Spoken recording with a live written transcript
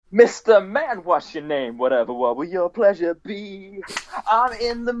Mr. Man, what's your name? Whatever, what will your pleasure be? I'm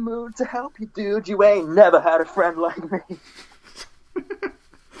in the mood to help you, dude. You ain't never had a friend like me.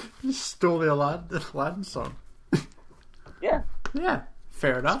 You stole the Aladdin song. Yeah. Yeah,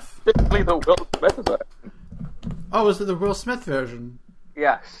 fair enough. Typically the Will Smith version. Oh, is it the Will Smith version?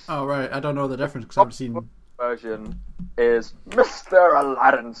 Yes. Oh, right. I don't know the difference because I haven't seen... version is Mr.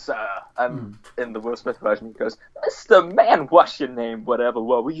 Aladdin, sir. And in the Will Smith version, he goes, Mr. Man, what's your name? Whatever,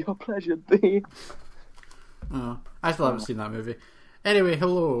 what will your pleasure be? Oh, I still haven't seen that movie. Anyway,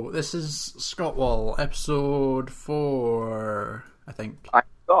 hello. This is Scottwhal, episode 4, I think. I'm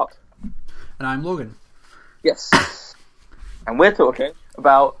Scott. And I'm Logan. Yes. And we're talking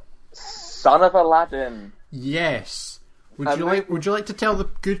about Son of Aladdin. Yes. Would you like to tell the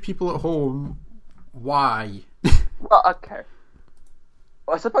good people at home why? Well, okay.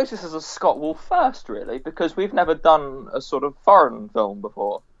 Well, I suppose this is a Scottwhal first, really, because we've never done a sort of foreign film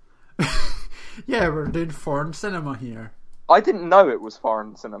before. Yeah, we're doing foreign cinema here. I didn't know it was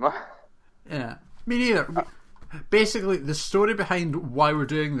foreign cinema. Yeah, me neither. Basically, the story behind why we're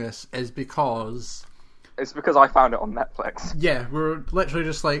doing this is because... It's because I found it on Netflix. Yeah, we're literally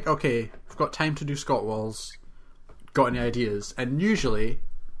just like, okay, we've got time to do Scottwhals. Got any ideas? And usually...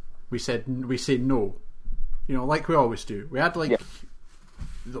 We say no, like we always do. We had the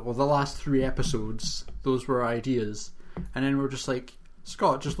last 3 episodes; those were ideas, and then we're just like,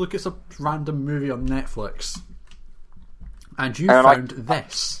 Scott, just look at some random movie on Netflix, and you found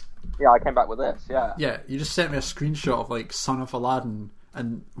this. Yeah, I came back with this. Yeah, yeah. You just sent me a screenshot of Son of Aladdin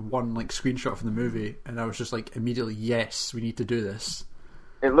and one screenshot from the movie, and I was just like, immediately, yes, we need to do this.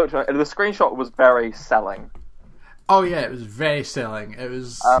 It looked like the screenshot was very selling. Oh yeah, it was very selling. It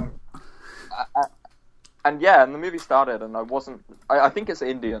was. And the movie started, and I think it's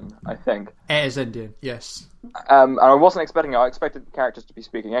Indian. I think it is Indian. Yes. And I wasn't expecting it. I expected the characters to be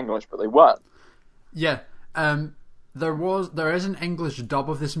speaking English, but they weren't. Yeah. There is an English dub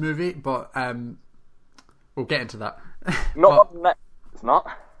of this movie, but we'll get into that. It's not.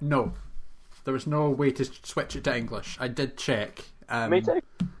 No, there was no way to switch it to English. I did check. Me too.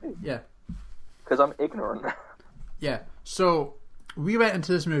 Yeah. Because I'm ignorant. Yeah. So we went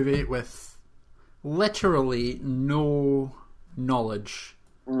into this movie with literally no knowledge.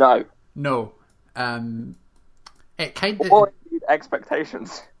 No. It kind of... Or indeed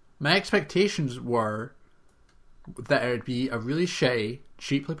expectations. My expectations were that it would be a really shitty,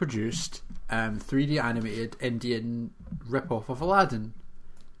 cheaply produced, 3D animated Indian rip-off of Aladdin.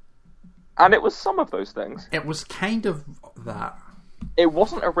 And it was some of those things. It was kind of that. It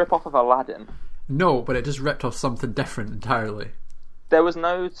wasn't a rip-off of Aladdin. No, but it just ripped off something different entirely. There was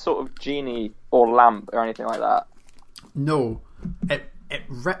no sort of genie or lamp or anything like that. No, it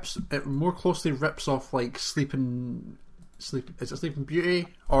more closely rips off Sleeping Beauty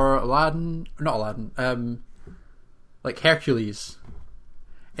or Aladdin? Not Aladdin. Like Hercules.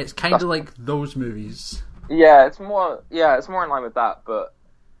 It's kind of like those movies. Yeah, it's more in line with that, but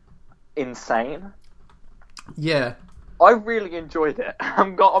insane. Yeah, I really enjoyed it.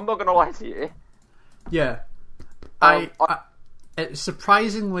 I'm not gonna lie to you. Yeah, it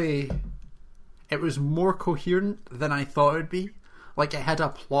surprisingly, it was more coherent than I thought it would be. It had a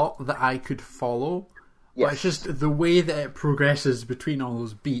plot that I could follow. Yes. But it's just the way that it progresses between all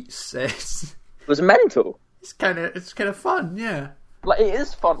those beats. It was mental. It's kind of fun, yeah. It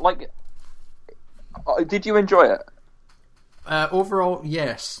is fun. Did you enjoy it? Overall,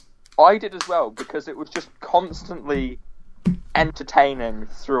 yes. I did as well, because it was just constantly entertaining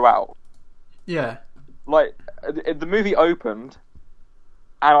throughout. Yeah. The movie opened,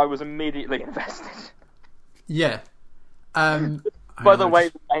 and I was immediately invested. Yeah. By the way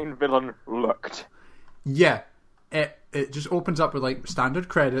the main villain looked. Yeah. It just opens up with, standard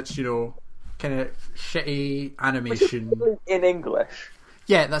credits, kind of shitty animation. In English.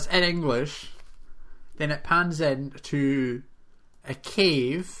 Yeah, that's in English. Then it pans in to a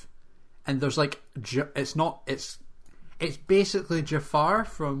cave, and there's it's basically Jafar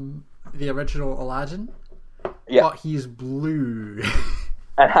from the original Aladdin, but he's blue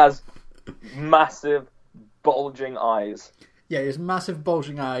and has massive bulging eyes. Yeah, he has massive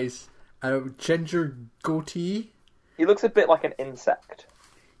bulging eyes and a ginger goatee. He looks a bit like an insect.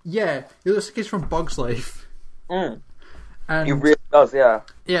 Yeah, he looks like he's from Bug's Life. And he really does, yeah.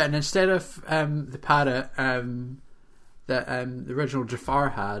 Yeah, and instead of the parrot that the original Jafar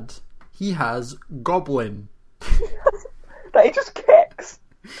had, he has Goblin. That he just kicks.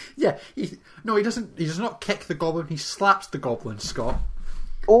 Yeah, he doesn't. He does not kick the Goblin. He slaps the Goblin, Scott.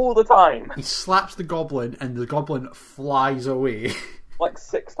 All the time. He slaps the Goblin, and the Goblin flies away.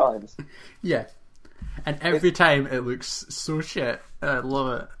 6 times. Yeah, and every time it looks so shit. I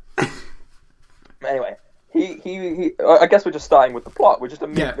love it. Anyway, he I guess we're just starting with the plot. We're just Yeah,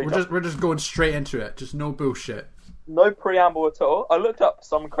 immediately we're just going straight into it. Just no bullshit. no preamble at all. I looked up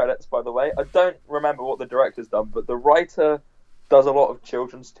some credits, by the way. I don't remember what the director's done, but the writer does a lot of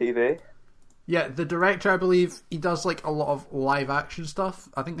children's TV. Yeah, the director, I believe, he does like a lot of live action stuff.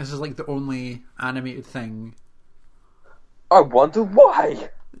 I think this is like the only animated thing. I wonder why.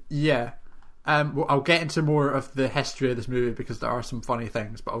 Yeah. Well, I'll get into more of the history of this movie because there are some funny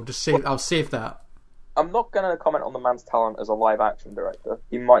things, but I'll save that. I'm not going to comment on the man's talent as a live action director.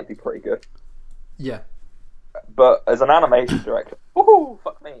 He might be pretty good. Yeah. But as an animation director, woohoo,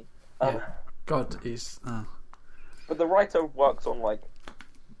 fuck me. Yeah. God, he's... But the writer works on, like,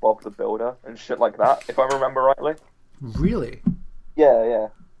 Bob the Builder and shit like that, if I remember rightly. Really? Yeah.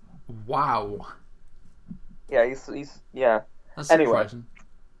 Wow. Yeah, he's yeah. That's anyway,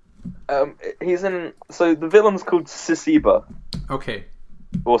 surprising. He's in... So the villain's called Sisiba. Okay.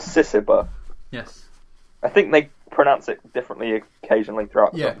 Or Sisiba. Yes. I think they pronounce it differently occasionally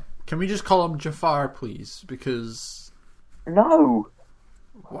throughout the Yeah. film. Can we just call him Jafar, please? Because... No.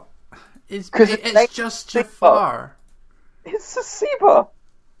 What? It's it's just Jafar. It's Sisiba.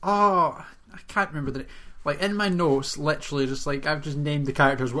 Oh, I can't remember the name. Like, in my notes, literally, just like, I've just named the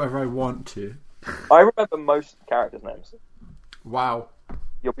characters whatever I want to. I remember most characters' names. Wow.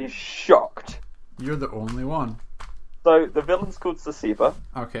 You'll be shocked. You're the only one. So, the villain's called Sisiba.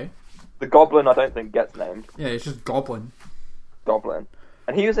 Okay. The goblin, I don't think, gets named. Yeah, it's just Goblin. Goblin.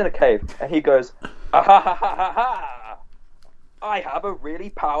 And he was in a cave, and he goes, ah ha ha ha ha ha! I have a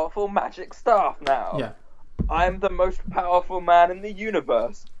really powerful magic staff now. Yeah. I'm the most powerful man in the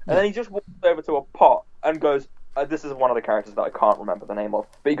universe. And then he just walks over to a pot and goes, this is one of the characters that I can't remember the name of,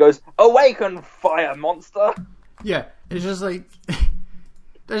 but he goes, awaken, fire monster! Yeah, it's just like...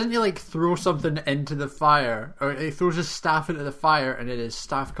 Doesn't he like throw something into the fire? Or he throws his staff into the fire and then his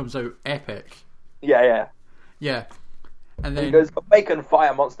staff comes out epic. Yeah. Yeah. And then... he goes, awaken,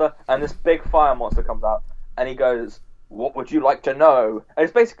 fire monster! And this big fire monster comes out, and he goes, what would you like to know? And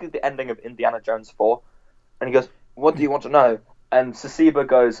it's basically the ending of Indiana Jones 4. And he goes, what do you want to know? And Sisiba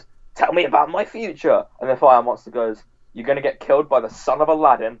goes, tell me about my future. And the fire monster goes, you're going to get killed by the son of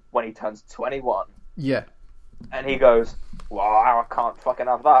Aladdin when he turns 21. Yeah. And he goes, well, I can't fucking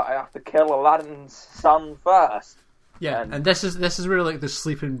have that. I have to kill Aladdin's son first. Yeah, and this is where like the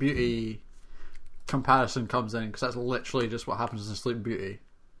Sleeping Beauty comparison comes in, because that's literally just what happens in Sleeping Beauty.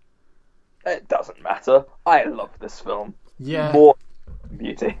 It doesn't matter. I love this film. Yeah. More than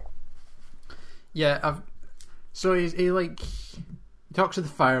Beauty. Yeah, so he talks to the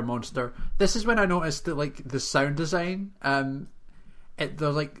fire monster. This is when I noticed that like the sound design,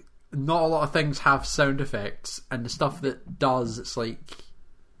 there's like not a lot of things have sound effects, and the stuff that does, it's like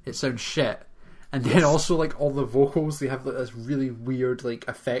it sounds shit. And then also like all the vocals, they have like this really weird like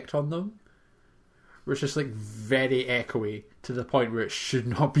effect on them, where it's just like very echoey to the point where it should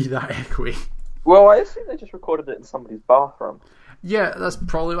not be that echoey. Well, I assume they just recorded it in somebody's bathroom. Yeah, that's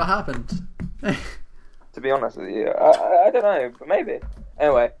probably what happened. To be honest with you, I don't know, but maybe.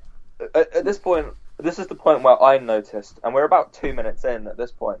 Anyway, at this point, this is the point where I noticed, and we're about 2 minutes in at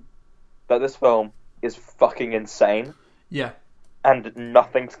this point, that this film is fucking insane. Yeah. And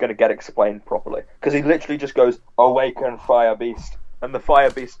nothing's going to get explained properly. Because he literally just goes, awaken, fire beast. And the fire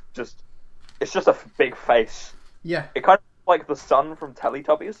beast it's just a big face. Yeah. It kind of like the sun from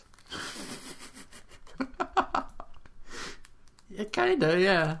Teletubbies. Yeah, kinda,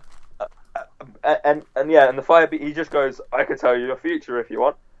 yeah. And the fire beast, he just goes, I could tell you your future if you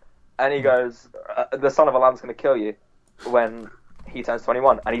want. And he goes, the son of Aladdin's going to kill you when he turns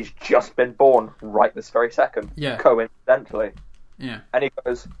 21. And he's just been born right this very second. Yeah. Coincidentally. Yeah. And he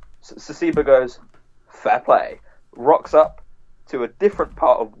goes, Sisiba goes, fair play. Rocks up to a different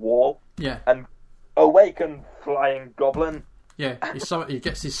part of wall. Yeah. And awaken, flying goblin. Yeah, he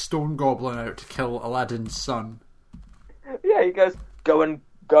gets his stone goblin out to kill Aladdin's son. Yeah, he goes, go and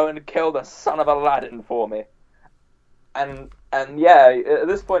kill the son of Aladdin for me. And yeah, at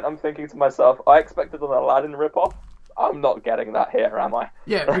this point I'm thinking to myself, I expected an Aladdin ripoff. I'm not getting that here, am I?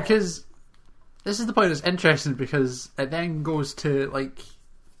 Yeah, because this is the point that's interesting, because it then goes to like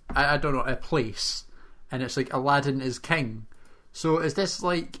I don't know, a place, and it's like Aladdin is king. So is this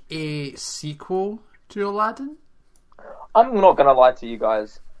like a sequel to Aladdin? I'm not going to lie to you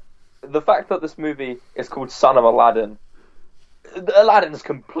guys. The fact that this movie is called Son of Aladdin, Aladdin's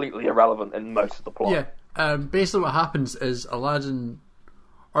completely irrelevant in most of the plot. Yeah, basically what happens is Aladdin,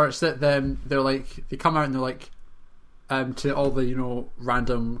 or it's that they're like, they come out and they're like, to all the,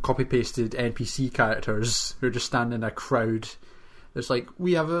 random copy-pasted NPC characters who are just standing in a crowd, It's like,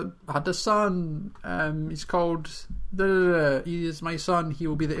 we had a son. He's called. He is my son. He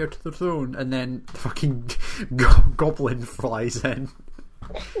will be the heir to the throne. And then the fucking goblin flies in.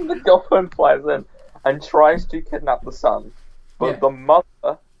 The goblin flies in and tries to kidnap the son, but the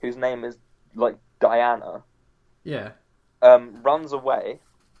mother, whose name is like Diana, runs away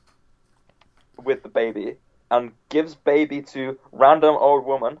with the baby and gives baby to random old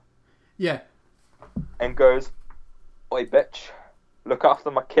woman. Yeah. And goes, "Oi, bitch, look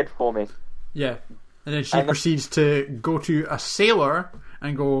after my kid for me." Yeah. And then she proceeds to go to a sailor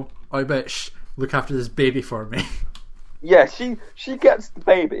and go, "Oi, bitch, look after this baby for me." Yeah, she gets the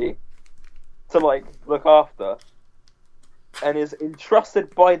baby to like look after, and is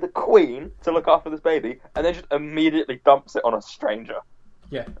entrusted by the queen to look after this baby, and then just immediately dumps it on a stranger.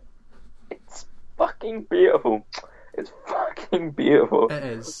 Yeah. It's fucking beautiful. It's fucking beautiful. It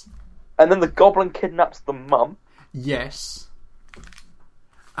is. And then the goblin kidnaps the mum. Yes.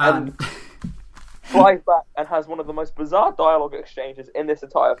 And flies back and has one of the most bizarre dialogue exchanges in this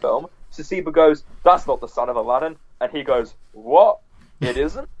entire film. Sasiba goes, "That's not the son of Aladdin." And he goes, "What? It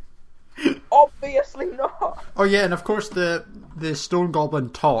isn't?" Obviously not. Oh yeah, and of course the stone goblin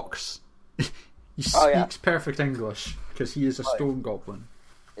talks. He speaks perfect English because he is a stone goblin.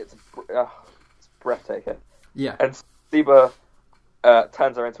 It's breathtaking. Yeah. And Sasiba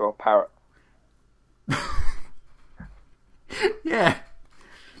turns her into a parrot. Yeah.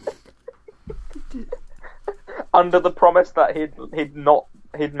 Under the promise that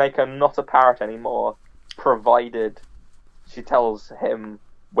he'd make her not a parrot anymore, provided she tells him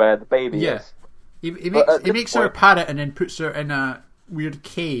where the baby is. He makes her a parrot and then puts her in a weird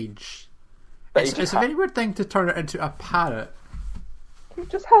cage. It's a very weird thing to turn it into a parrot. He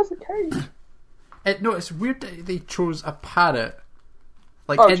just has a cage. It's weird that they chose a parrot.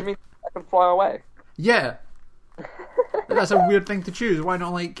 Like, do you mean I can fly away? Yeah. That's a weird thing to choose. Why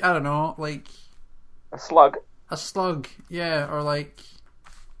not, like, I don't know, like... A slug? A slug, yeah, or like...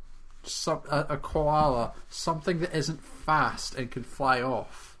 a koala. Something that isn't fast and can fly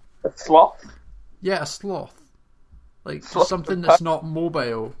off. A sloth? Yeah, a sloth. Like, Sloth something that's not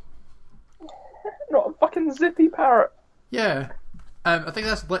mobile. Not a fucking zippy parrot. Yeah. I think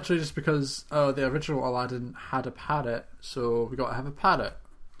that's literally just because the original Aladdin had a parrot, so we got to have a parrot.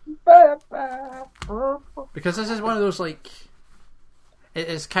 Because this is one of those, like...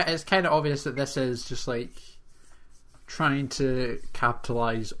 It's kind of obvious that this is just, like, trying to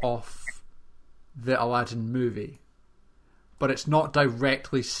capitalise off the Aladdin movie. But it's not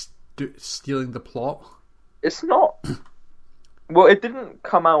directly stealing the plot. It's not. Well, it didn't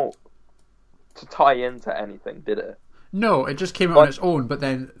come out to tie into anything, did it? No, it just came out on its own, but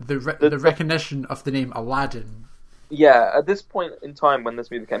then the recognition of the name Aladdin... Yeah, at this point in time when this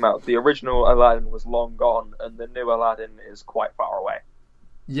movie came out, the original Aladdin was long gone, and the new Aladdin is quite far away.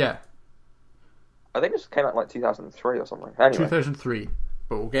 Yeah. I think it just came out in like 2003 or something. Anyway. 2003,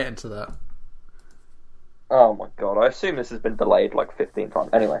 but we'll get into that. Oh my god, I assume this has been delayed like 15 times.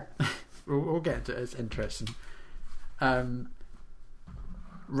 Anyway. we'll get into it, it's interesting.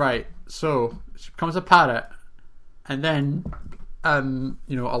 Right, so she becomes a parrot, and then,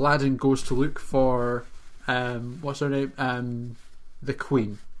 Aladdin goes to look for... what's her name? The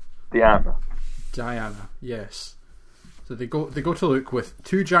Queen. Diana, yes. So they go to look with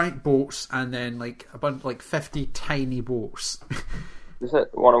 2 giant boats and then like a bunch, like 50 tiny boats. Is it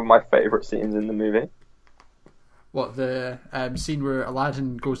one of my favourite scenes in the movie? What, the scene where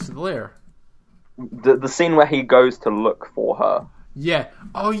Aladdin goes to the lair? The scene where he goes to look for her. Yeah.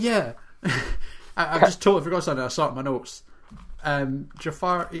 Oh yeah. I just totally forgot something. I saw it in my notes.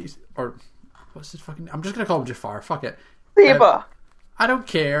 Jafar or what's his fucking... I'm just going to call him Jafar. Fuck it. Siba! I don't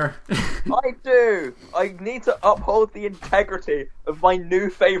care. I do. I need to uphold the integrity of my new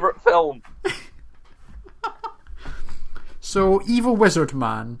favourite film. So, evil wizard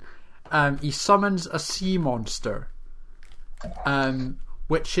man, he summons a sea monster.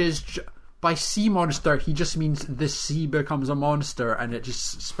 Which is... By sea monster, he just means the sea becomes a monster and it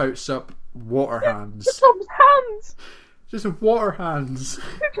just spouts up water hands. It becomes hands! Just water hands.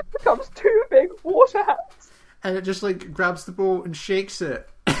 It just becomes 2 big water hands. And it just like grabs the boat and shakes it.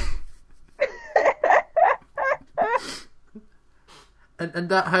 and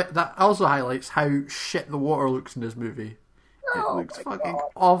that also highlights how shit the water looks in this movie. It looks fucking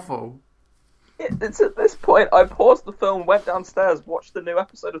awful. It's at this point I paused the film, went downstairs, watched the new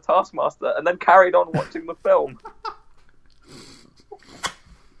episode of Taskmaster, and then carried on watching the film.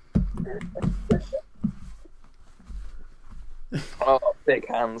 Oh, big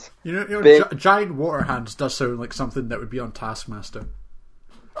hands. Giant water hands does sound like something that would be on Taskmaster.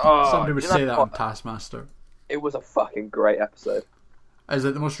 Oh, somebody would say that on Taskmaster. It was a fucking great episode. Is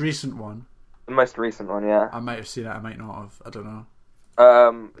it the most recent one? The most recent one, yeah. I might have seen it, I might not have. I don't know.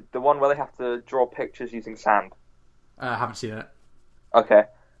 The one where they have to draw pictures using sand. I haven't seen it. Okay.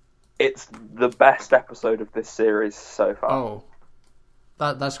 It's the best episode of this series so far. Oh.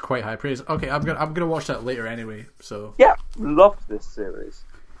 That's quite high praise. Okay, I'm gonna watch that later anyway, so... Yeah, loved this series.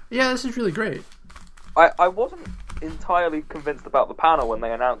 Yeah, this is really great. I wasn't entirely convinced about the panel when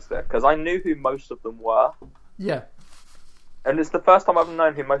they announced it, because I knew who most of them were. Yeah. And it's the first time I've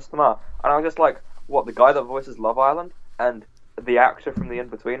known who most of them are. And I was just like, what, the guy that voices Love Island? And the actor from The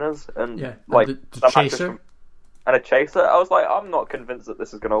In-Betweeners? And, yeah. like, and the Chaser? And a Chaser? I was like, I'm not convinced that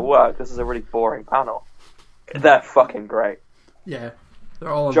this is going to work. This is a really boring panel. They're fucking great. Yeah. They're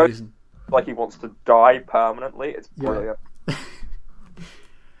all Joe, amazing. like he wants to die permanently. It's brilliant.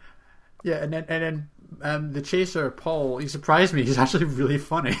 Yeah, and then the Chaser, Paul, he surprised me. He's actually really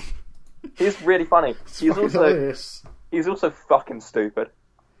funny. He's really funny. He's hilarious. He's also fucking stupid.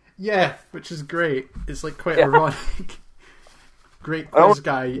 Yeah, which is great. It's like quite ironic. Great quiz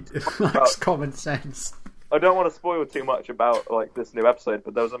guy lacks common sense. I don't want to spoil too much about like this new episode,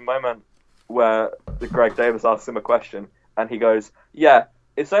 but there was a moment where Greg Davis asks him a question, and he goes, "Yeah,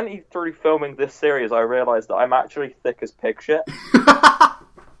 it's only through filming this series I realised that I'm actually thick as pig shit."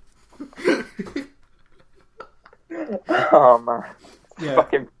 Oh man, yeah.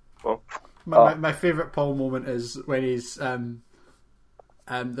 Fucking. My favourite Paul moment is when he's they're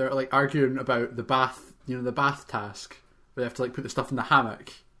like arguing about the bath, the bath task where they have to like put the stuff in the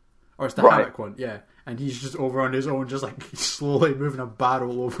hammock, or it's the hammock one, yeah. And he's just over on his own, just like slowly moving a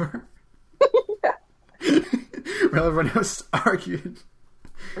barrel over. While everyone else is arguing.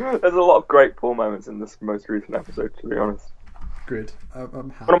 There's a lot of great Paul moments in this most recent episode, to be honest. Good.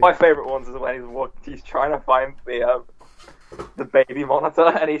 I'm happy. One of my favourite ones is when he's trying to find the baby monitor,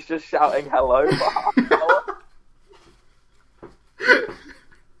 and he's just shouting hello for half an hour.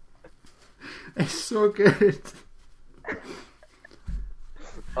 It's so good.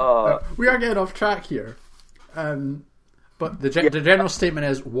 We are getting off track here. But the general statement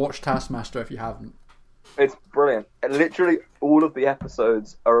is watch Taskmaster if you haven't. It's brilliant. And literally all of the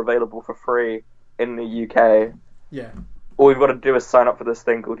episodes are available for free in the UK. Yeah. All you've got to do is sign up for this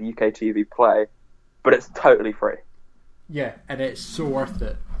thing called UK TV Play, but it's totally free. Yeah, and it's so worth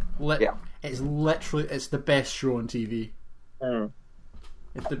it. It's the best show on TV. Mm.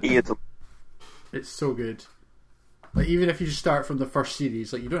 It's so good. Like, even if you just start from the first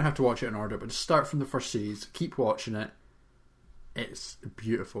series, like, you don't have to watch it in order, but just start from the first series, keep watching it. It's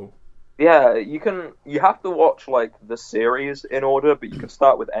beautiful. Yeah, you have to watch like the series in order, but you can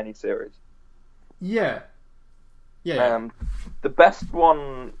start with any series. Yeah. Yeah. The best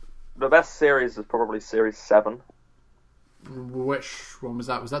series is probably Series 7. Which one was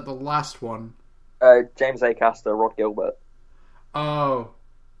that? Was that the last one? James A. Caster, Rod Gilbert. Oh.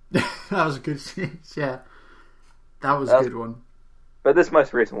 That was a good series, yeah. That was a good one. But this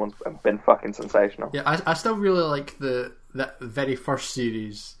most recent one's been fucking sensational. Yeah, I still really like that very first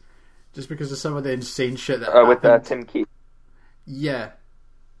series, just because of some of the insane shit that happened. With Tim Keith. Yeah.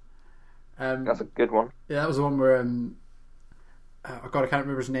 That's a good one. Yeah, that was the one where oh god, I can't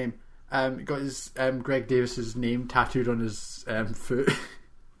remember his name. He got his Greg Davis's name tattooed on his foot.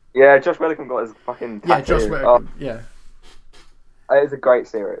 Yeah, Josh Whittaker got his fucking tattoo. Yeah, Josh Whittaker. Yeah. It's a great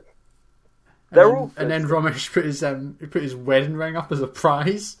series. And then Ramesh put his wedding ring up as a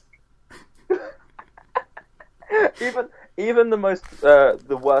prize. even the most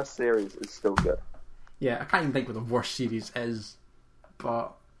the worst series is still good. Yeah, I can't even think what the worst series is,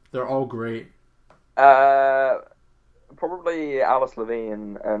 but they're all great. Probably Alice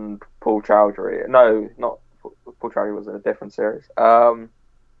Levine and Paul Chowdhury. No, not Paul Chowdhury was in a different series. Asim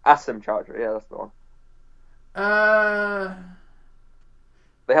Chowdhury, yeah, that's the one.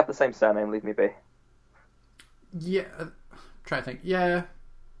 They have the same surname, leave me be. Yeah, try to think. Yeah,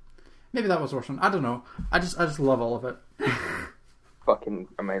 maybe that was the worst one. I don't know. I just love all of it. Fucking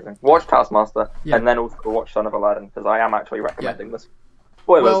amazing. Watch Taskmaster, and then also watch Son of Aladdin, because I am actually recommending this.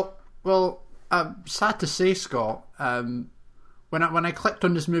 Spoilers. Well, sad to say, Scott. When I clicked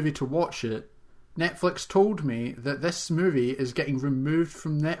on this movie to watch it, Netflix told me that this movie is getting removed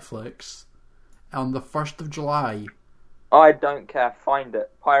from Netflix on the 1st of July. I don't care. Find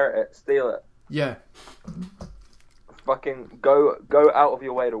it, pirate it, steal it. Yeah. Fucking go out of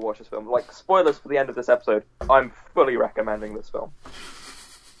your way to watch this film. Like, spoilers for the end of this episode. I'm fully recommending this film.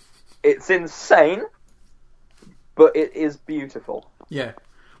 It's insane, but it is beautiful. Yeah.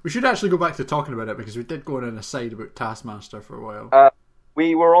 We should actually go back to talking about it, because we did go on an aside about Taskmaster for a while.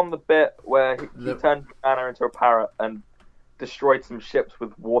 We were on the bit where he turned Anna into a parrot and destroyed some ships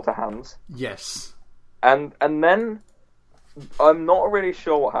with water hands. Yes. And then I'm not really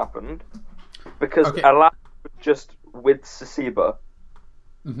sure what happened because Okay. Aladdin was just with Sasiba.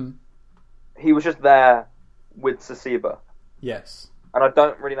 Mm-hmm. He was just there with Sasiba, Yes. and I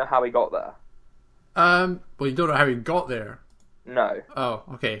don't really know how he got there. Well, you don't know how he got there. No. Oh,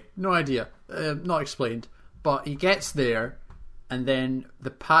 okay. No idea. Not explained. But he gets there, and then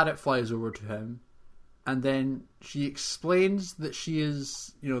the parrot flies over to him, and then she explains that she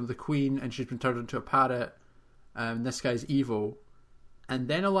is, the queen, and she's been turned into a parrot. This guy's evil, and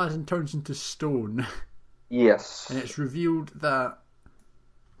then Aladdin turns into stone. Yes. And it's revealed that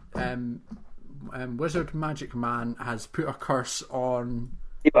Wizard Magic Man has put a curse on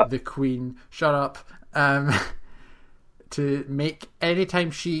the queen. Shut up. To make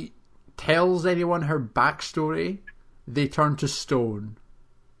anytime she tells anyone her backstory, they turn to stone.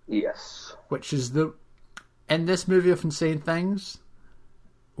 Yes. Which is in this movie of insane things,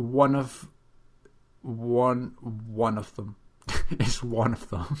 one of them. It's one of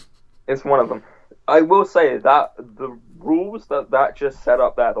them. It's one of them. I will say that the rules that just set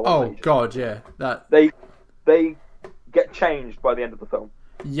up there. Oh God, yeah, that they get changed by the end of the film.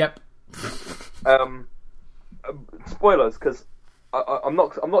 Yep. Spoilers, because I'm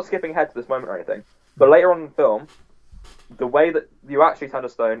not skipping ahead to this moment or anything. But later on in the film, the way that you actually turn to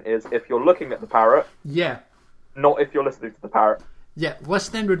stone is if you're looking at the parrot. Yeah. Not if you're listening to the parrot. Yeah,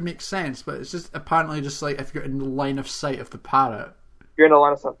 listening would make sense, but it's just apparently just like if you're in the line of sight of the parrot. You're in the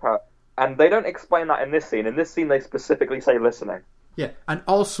line of sight of the parrot. And they don't explain that in this scene. In this scene, they specifically say listening. Yeah, and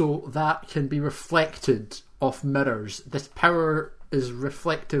also that can be reflected off mirrors. This power is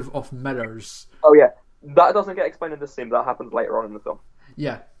reflective of mirrors. Oh, yeah. That doesn't get explained in this scene, but that happens later on in the film.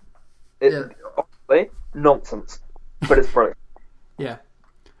 Yeah. Obviously, nonsense. But it's brilliant. Yeah.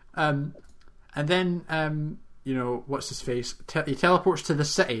 And then, what's his face? He teleports to the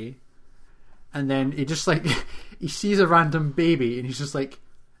city, and then he just, he sees a random baby, and he's just like,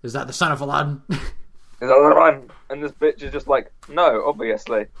 is that the son of Aladdin? Is that Aladdin? And this bitch is just like, no,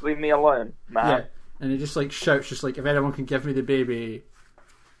 obviously. Leave me alone, man. Yeah. And he just, shouts, just if anyone can give me the baby,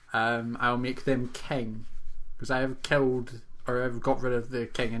 I'll make them king. Because I have killed, or I've got rid of the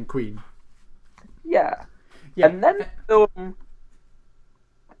king and queen. Yeah. And then film,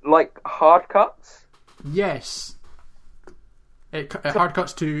 hard cuts. Yes. It hard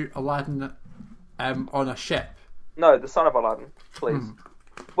cuts to Aladdin on a ship. No, the son of Aladdin, please.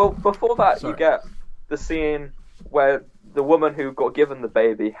 Well, before that, you get the scene where the woman who got given the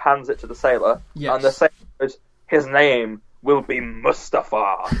baby hands it to the sailor, and the sailor goes, his name will be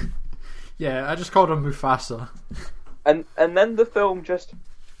Mustafa. Yeah, I just called him Mufasa. And then the film just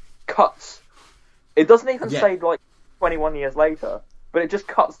cuts. It doesn't even say 21 years later, but it just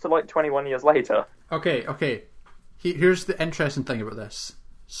cuts to 21 years later. Okay. Here's the interesting thing about this.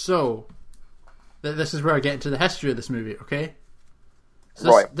 So, this is where I get into the history of this movie, okay?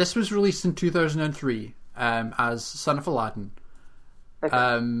 So this was released in 2003 as Son of Aladdin.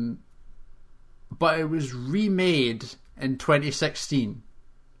 Okay. But it was remade in 2016.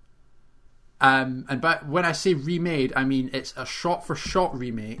 But when I say remade, I mean it's a shot-for-shot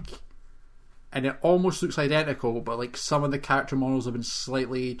remake, and it almost looks identical, but some of the character models have been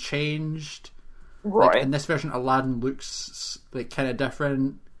slightly changed. Right. In this version, Aladdin looks kind of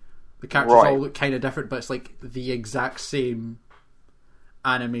different. The characters all look kind of different, but it's the exact same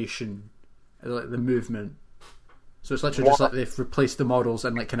animation, the movement. So it's literally just they've replaced the models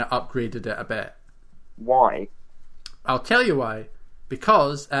and kind of upgraded it a bit. Why? I'll tell you why.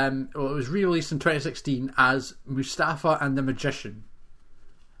 Because it was re-released in 2016 as Mustafa and the Magician,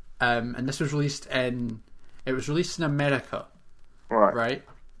 and this was released in America, right?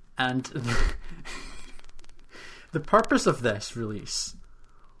 And the purpose of this release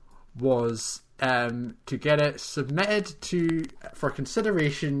was to get it submitted for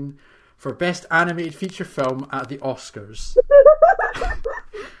consideration for Best Animated Feature Film at the Oscars,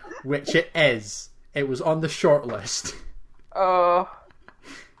 which it is. It was on the shortlist. For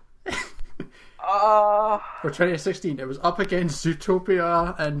 2016, it was up against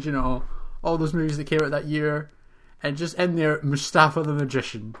Zootopia and all those movies that came out that year, and just in there, Mustafa the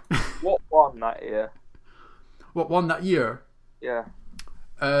Magician. What won that year? What won that year? Yeah.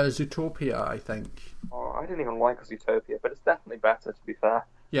 Zootopia, I think. Oh, I didn't even like Zootopia, but it's definitely better, to be fair.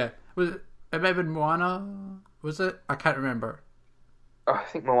 Yeah. Was it maybe Moana? Was it? I can't remember. Oh, I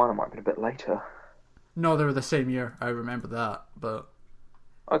think Moana might have been a bit later. No, they were the same year. I remember that, but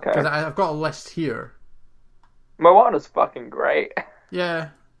okay. Because I've got a list here. Moana's fucking great. Yeah,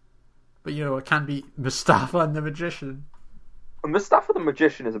 but it can't be Mustafa and the Magician. Mustafa the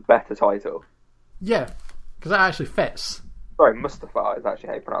Magician is a better title. Yeah, because that actually fits. Sorry, Mustafa is actually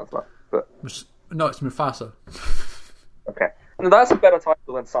how you pronounce that. But No, it's Mufasa. Okay. That's a better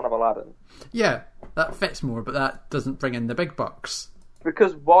title than Son of Aladdin. Yeah, that fits more, but that doesn't bring in the big bucks.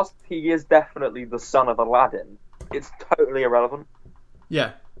 Because whilst he is definitely the son of Aladdin, it's totally irrelevant.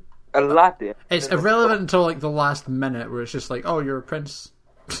 Yeah. Aladdin... It's irrelevant until, like, the last minute, where it's just like, oh, you're a prince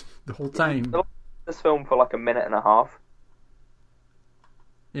the whole time. This film for, like, a minute and a half.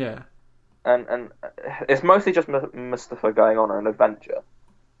 Yeah. And it's mostly just Mustafa going on an adventure.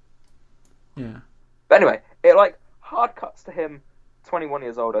 Yeah. But anyway, it, like, hard cuts to him 21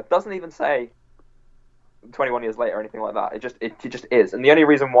 years older. Doesn't even say 21 years later or anything like that. It just is. And the only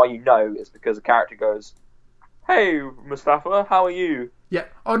reason why you know is because a character goes, "Hey, Mustafa, how are you?" Yeah.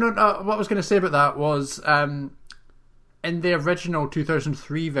 Oh, no, what I was going to say about that was, in the original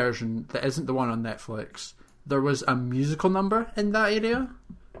 2003 version, that isn't the one on Netflix, there was a musical number in that area.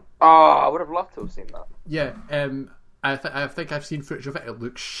 Oh, I would have loved to have seen that. Yeah, I think I've seen footage of it. It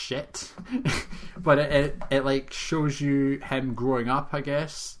looks shit. But it like, shows you him growing up, I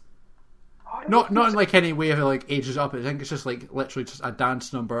guess. Not in like any way of like ages up. I think it's just like literally just a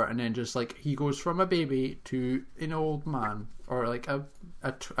dance number, and then just like he goes from a baby to an old man, or like a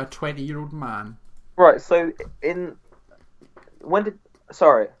 20-year-old man. Right. So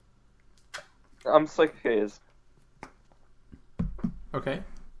sorry, I'm so confused. Okay.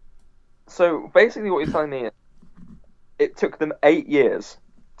 So basically, what you're telling me is it took them 8 years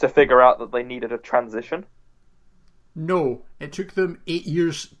to figure out that they needed a transition. No, it took them 8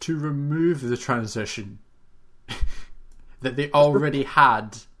 years to remove the transition that they already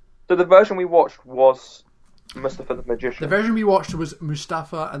had. So the version we watched was Mustafa the Magician. The version we watched was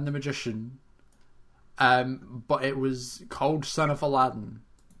Mustafa and the Magician, but it was called Son of Aladdin.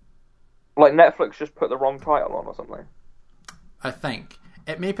 Like Netflix just put the wrong title on or something. I think.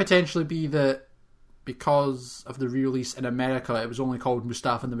 It may potentially be that because of the re-release in America, it was only called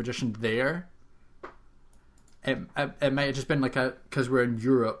Mustafa and the Magician there. It might have just been like because we're in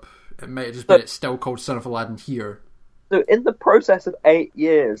Europe, it might have just been it's still called Son of Aladdin here. So in the process of 8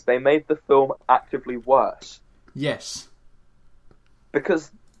 years, they made the film actively worse. Yes.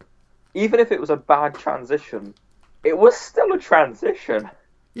 Because even if it was a bad transition, it was still a transition.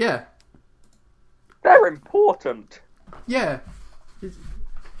 Yeah. They're important. Yeah.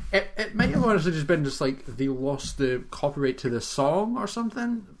 It might have honestly just been just like they lost the copyright to the song or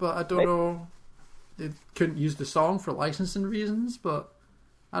something, but I don't know. They couldn't use the song for licensing reasons, but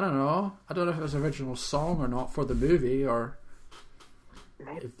I don't know. I don't know if it was an original song or not for the movie, or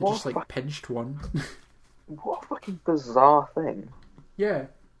if they just like pinched one. What a fucking bizarre thing. Yeah.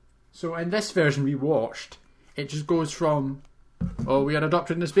 So in this version we watched, it just goes from, oh, we are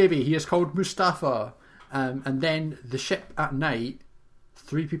adopting this baby, he is called Mustafa, and then the ship at night,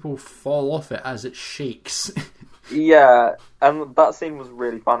 3 people fall off it as it shakes. Yeah, and that scene was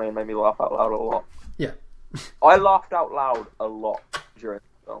really funny and made me laugh out loud a lot. Yeah. I laughed out loud a lot during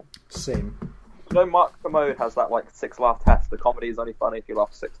the film. Same. You know, Mark Kermode has that, like, 6-laugh test. The comedy is only funny if you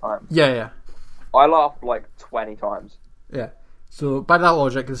laugh 6 times. Yeah. I laughed, like, 20 times. Yeah. So, by that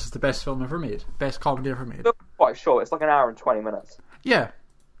logic, this is the best film ever made. Best comedy ever made. It's quite short. It's like an hour and 20 minutes. Yeah.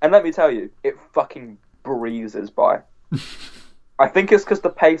 And let me tell you, it fucking breezes by. I think it's because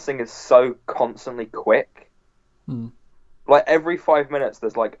the pacing is so constantly quick. Like, every 5 minutes,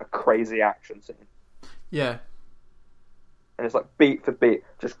 there's, like, a crazy action scene. Yeah. And it's, like, beat for beat,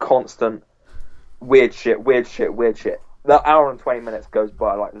 just constant weird shit. That hour and 20 minutes goes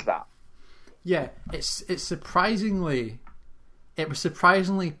by like that. Yeah, it was surprisingly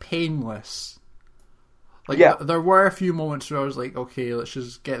painless. Like, yeah. There were a few moments where I was like, okay, let's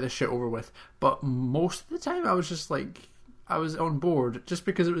just get this shit over with. But most of the time, I was just like, I was on board just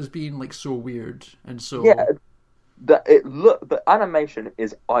because it was being like so weird and so. Yeah, the animation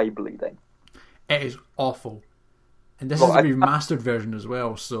is eye bleeding. It is awful, and this is a remastered version as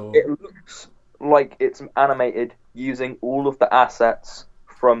well. So it looks like it's animated using all of the assets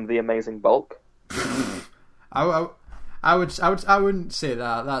from The Amazing Bulk. I wouldn't say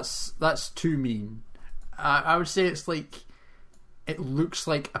that. That's too mean. I would say it's like it looks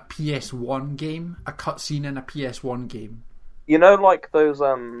like a PS1 game, a cutscene in a PS1 game. You know, like those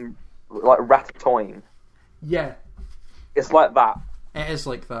like Ratatouille. Yeah, it's like that. It is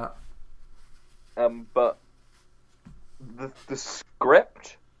like that. But the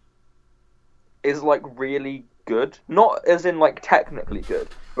script is like really good. Not as in like technically good,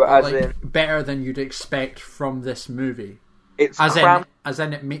 but as like, in better than you'd expect from this movie. It's as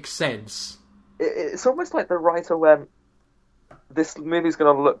in it makes sense. It's almost like the writer went, this movie's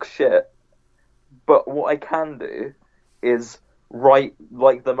going to look shit, but what I can do is write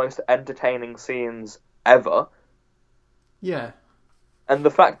like the most entertaining scenes ever. Yeah. And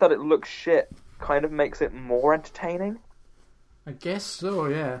the fact that it looks shit kind of makes it more entertaining. I guess so.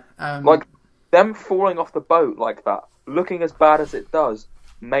 Yeah. Like, them falling off the boat like that, looking as bad as it does,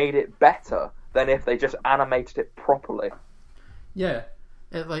 made it better than if they just animated it properly. Yeah,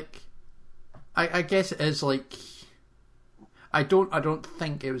 it like, I guess it is like, I don't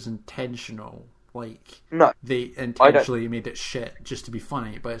think it was intentional. Like, No, they intentionally made it shit just to be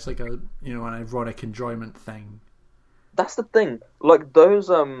funny, but it's like an ironic enjoyment thing. that's the thing. Like, those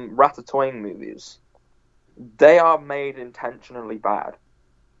Ratatouille movies, they are made intentionally bad.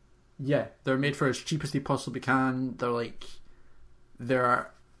 Yeah, they're made for as cheap as they possibly can.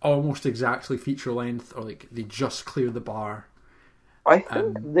 They're almost exactly feature length, or like they just clear the bar. I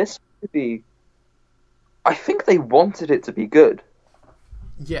think this movie, I think they wanted it to be good.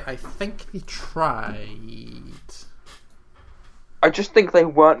 Yeah, I think they tried. I just think they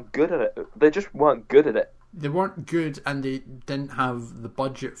weren't good at it. They just weren't good at it. They weren't good, and they didn't have the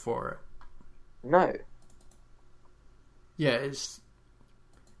budget for it. No. Yeah, it's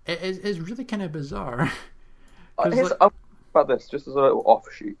really kind of bizarre. About this, just as a little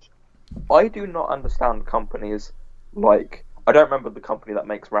offshoot. I do not understand companies like... I don't remember the company that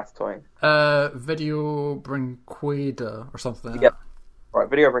makes Ratatouille. Video Brinqueda or something like Yep. that. Right,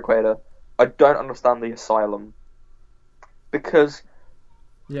 Video Brinqueda. I don't understand the Asylum. Because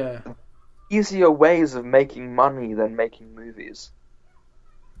Yeah. easier ways of making money than making movies.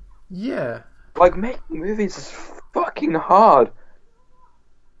 Yeah. Like, making movies is fucking hard.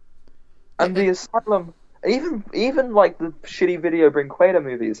 And the Asylum, even like the shitty Video Brinqueda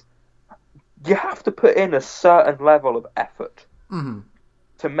movies, you have to put in a certain level of effort to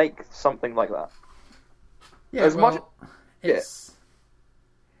make something like that. Yeah,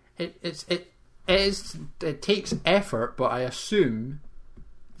 it takes effort, but I assume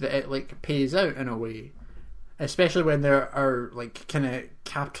that it like pays out in a way, especially when there are like kind of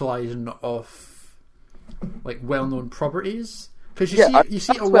capitalizing off like well-known properties. Because you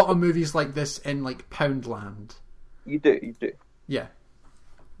see a lot of movies like this in like Poundland. You do. Yeah,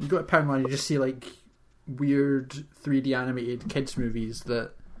 you go to Poundland, you just see like weird 3D animated kids movies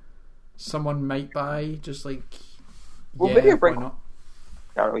that someone might buy. Just like, Video why not?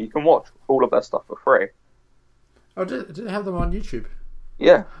 You can watch all of their stuff for free. Oh, do they have them on YouTube?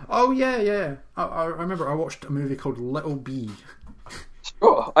 Yeah. Oh yeah. I remember I watched a movie called Little Bee.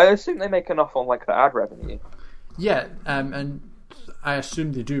 Sure. I assume they make enough on like the ad revenue. Yeah, and I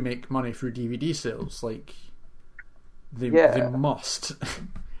assume they do make money through DVD sales. Like they must.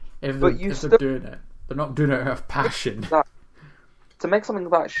 if they're doing it, they're not doing it out of passion. To make something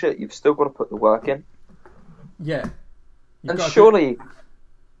that shit, you've still got to put the work in. Yeah. And surely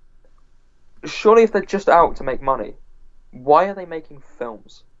if they're just out to make money, why are they making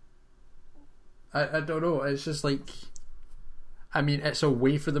films? I don't know. It's just like, I mean, it's a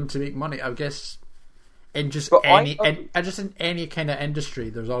way for them to make money. I guess in any kind of industry,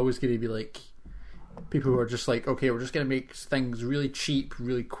 there's always going to be like people who are just like, okay, we're just going to make things really cheap,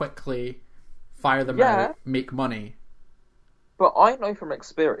 really quickly, fire them out, make money. But I know from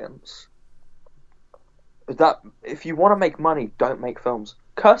experience that if you want to make money, don't make films.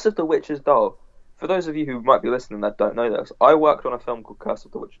 Curse of the Witch's Doll. For those of you who might be listening that don't know this, I worked on a film called Curse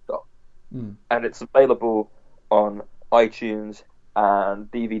of the Witch's Doll. And it's available on iTunes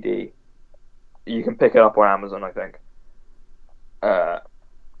and DVD. You can pick it up on Amazon, I think.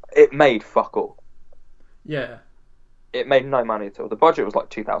 It made fuck all. Yeah. It made no money at all. The budget was like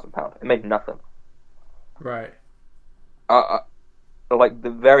 £2,000. It made nothing. Right. Like the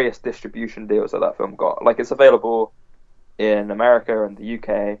various distribution deals that film got. Like it's available in America and the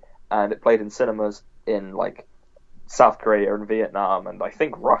UK, and it played in cinemas in like South Korea and Vietnam and I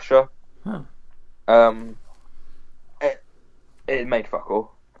think Russia. It made fuck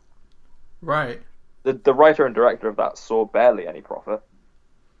all. Right. The writer and director of that saw barely any profit.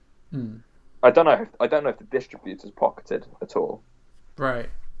 I don't know if the distributors pocketed at all. Right.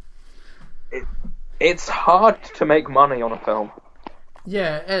 It's hard to make money on a film.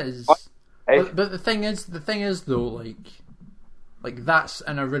 Yeah, it is. But the thing is though, like that's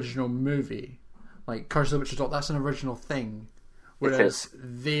an original movie. Like Curse of the Witch's Doll, that's an original thing. Whereas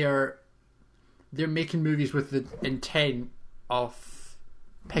they're making movies with the intent of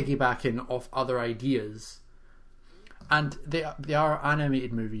piggybacking off other ideas. And they are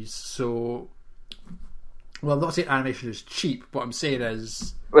animated movies, so well, I'm not saying animation is cheap. What I'm saying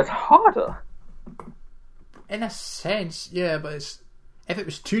is it's harder. In a sense, yeah, but if it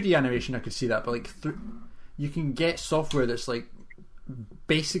was 2D animation, I could see that. But like, you can get software that's like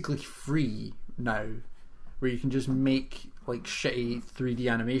basically free now, where you can just make like shitty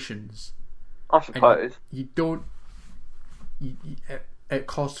 3D animations. I suppose you don't. it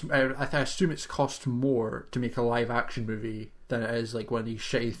costs. I assume it's cost more to make a live action movie than it is like one of these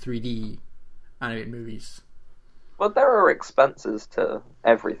shitty 3D animated movies. But there are expenses to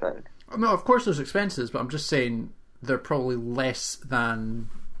everything. No, of course there's expenses, but I'm just saying they're probably less than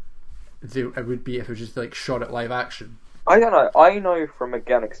it would be if it was just like shot at live action. I don't know. I know from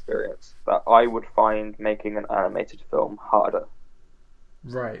again experience that I would find making an animated film harder,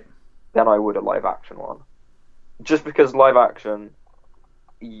 right, than I would a live action one. Just because live action,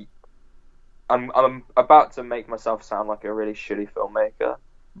 I'm about to make myself sound like a really shitty filmmaker.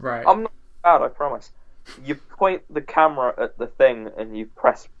 right. I'm not bad, I promise. You point the camera at the thing and you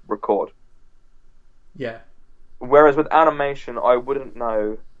press record. Yeah. Whereas with animation, I wouldn't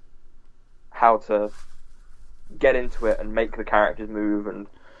know how to get into it and make the characters move, and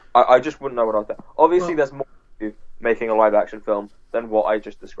I just wouldn't know what I was doing. Obviously, there's more to making a live action film than what I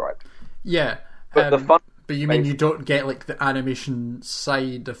just described. Yeah. But the fun. But you mean you don't get like the animation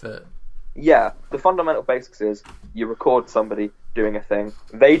side of it? Yeah, the fundamental basics is you record somebody doing a thing.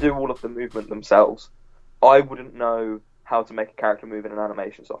 They do all of the movement themselves. I wouldn't know how to make a character move in an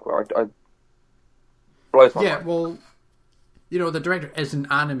animation software. I blows my mind. Well, you know, the director isn't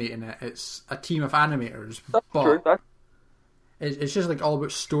animating it. It's a team of animators. That's true. It's just like all about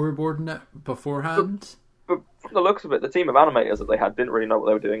storyboarding it beforehand. But from the looks of it, the team of animators that they had didn't really know what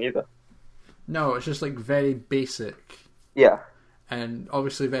they were doing either. No, it's just like very basic. Yeah. And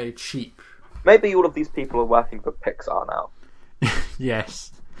obviously very cheap. Maybe all of these people are working for Pixar now.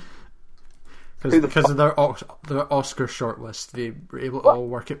 Yes. Because of their Oscar shortlist, they were able to all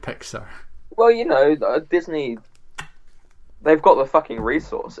work at Pixar. Well, you know, Disney, they've got the fucking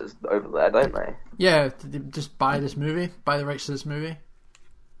resources over there, don't they? Yeah, they just buy this movie, buy the rights to this movie,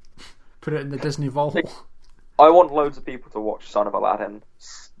 put it in the Disney vault. I want loads of people to watch Son of Aladdin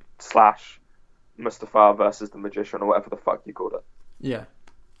 / Mustafa versus the Magician, or whatever the fuck you called it. Yeah.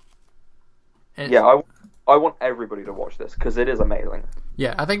 Yeah, I want everybody to watch this, because it is amazing.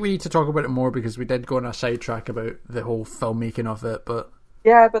 Yeah, I think we need to talk about it more, because we did go on a sidetrack about the whole filmmaking of it, but...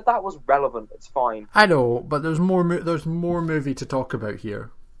 Yeah, but that was relevant, it's fine. I know, but there's more movie to talk about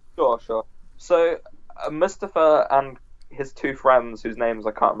here. Sure. So, Mustafa and his two friends, whose names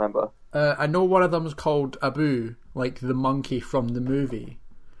I can't remember. I know one of them is called Abu, like the monkey from the movie,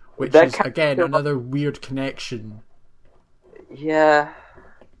 which is, again, another weird connection. Yeah...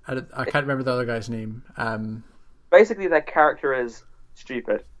 I can't remember the other guy's name. Basically, their character is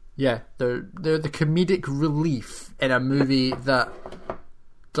stupid. Yeah, they're the comedic relief in a movie that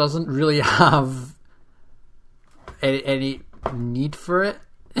doesn't really have any need for it.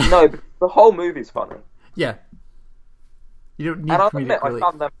 No, but the whole movie's funny. Yeah. You don't need and I'll comedic admit, relief. I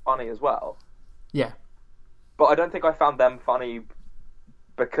found them funny as well. Yeah. But I don't think I found them funny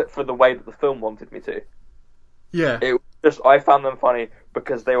for the way that the film wanted me to. Yeah. I found them funny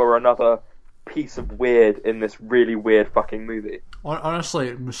because they were another piece of weird in this really weird fucking movie.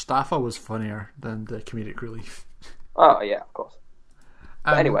 Honestly, Mustafa was funnier than the comedic relief. Oh, yeah, of course.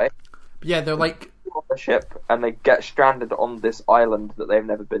 But anyway. Yeah, they're like... on the ship, and they get stranded on this island that they've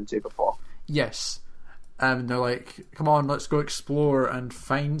never been to before. Yes. And they're like, come on, let's go explore and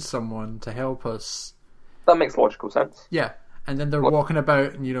find someone to help us. That makes logical sense. Yeah. And then they're walking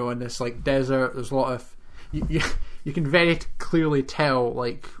about, you know, in this like desert. There's a lot of... You can very clearly tell,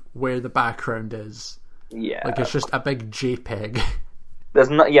 like, where the background is. Yeah. Like, it's just a big JPEG. There's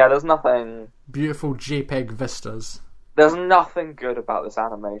nothing... Beautiful JPEG vistas. There's nothing good about this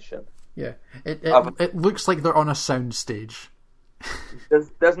animation. Yeah. It looks like they're on a soundstage.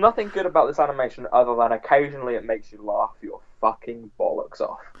 There's nothing good about this animation other than occasionally it makes you laugh your fucking bollocks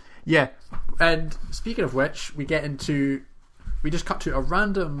off. Yeah. And speaking of which, we just cut to a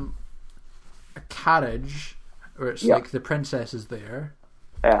random... a carriage where it's like the princess is there,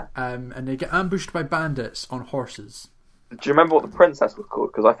 and they get ambushed by bandits on horses. Do you remember what the princess was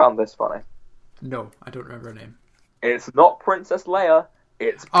called? Because I found this funny. No, I don't remember her name. It's not Princess Leia,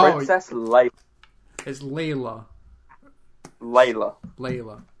 it's Princess Layla. It's Layla.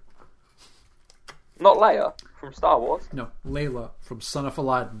 Layla. Not Leia from Star Wars. No, Layla from Son of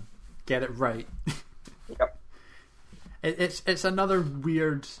Aladdin. Get it right. Yep. It's another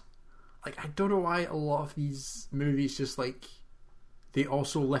weird... Like, I don't know why a lot of these movies just, like, they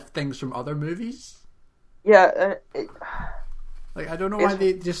also lift things from other movies. Yeah. Like, I don't know why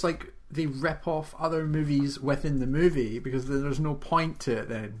they just, like, they rip off other movies within the movie, because there's no point to it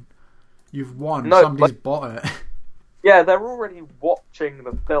then. You've won. No, somebody's bought it. Yeah, they're already watching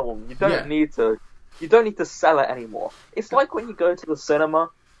the film. You don't need to sell it anymore. It's like when you go to the cinema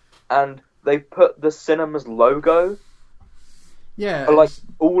and they put the cinema's logo... Yeah, like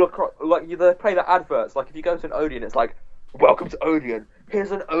all across, like they play the adverts. Like if you go to an Odeon, it's like welcome to Odeon.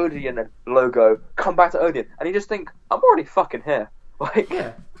 Here's an Odeon logo. Come back to Odeon. And you just think, I'm already fucking here. Like,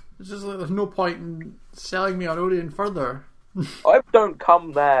 Yeah. It's just like, there's no point in selling me on Odeon further. I don't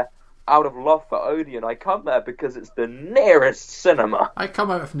come there out of love for Odeon. I come there because it's the nearest cinema. I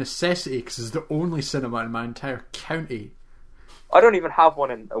come out of necessity because it's the only cinema in my entire county. I don't even have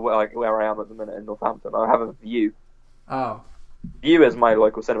one in where I am at the minute in Northampton. I have a View. Oh. View is my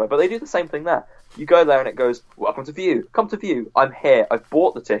local cinema, but they do the same thing there. You go there and it goes, welcome to View. Come to View. I'm here. I've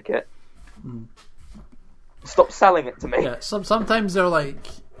bought the ticket. Stop selling it to me. Yeah, sometimes they're like,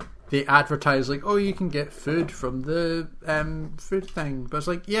 they advertise like, oh, you can get food from the food thing. But it's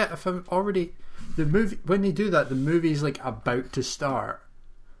like, yeah, if I'm already... The movie, when they do that, the movie's like about to start.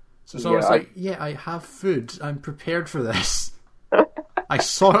 So it's always like, yeah, I have food. I'm prepared for this. I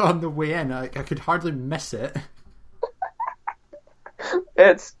saw it on the way in. I could hardly miss it.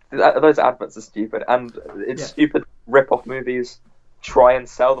 Those adverts are stupid, and it's stupid rip-off movies try and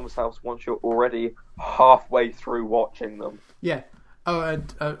sell themselves once you're already halfway through watching them. Yeah. Oh,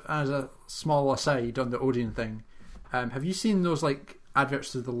 and as a small aside on the Odeon thing, have you seen those like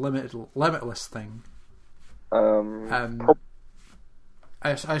adverts to the Limitless thing? I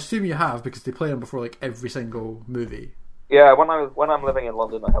assume you have because they play them before like every single movie. Yeah, when I'm living in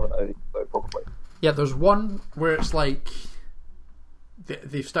London, I have an Odeon, so probably. Yeah, there's one where it's like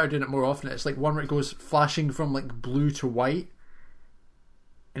they've started doing it more often. It's like one where it goes flashing from like blue to white,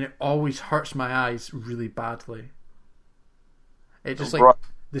 and it always hurts my eyes really badly. It just like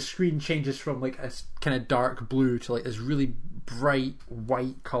the screen changes from like a kind of dark blue to like this really bright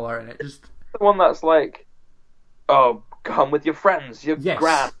white color, and it just the one that's like, oh, come with your friends, your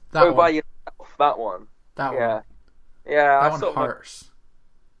grand, go by yourself. That one. That one. Yeah, that one hurts.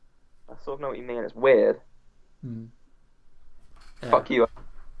 I sort of know what you mean. It's weird. Fuck you.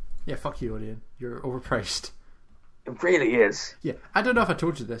 Yeah, fuck you, Odeon. You're overpriced. It really is. Yeah, I don't know if I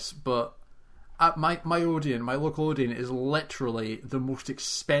told you this, but my Odeon, my local Odeon, is literally the most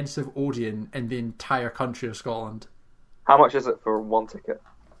expensive Odeon in the entire country of Scotland. How much is it for one ticket?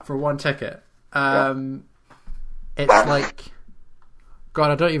 For one ticket, it's like,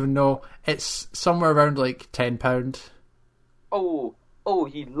 God, I don't even know. It's somewhere around like £10. Oh,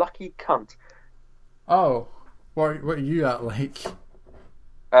 you lucky cunt. Oh, what are you at, like?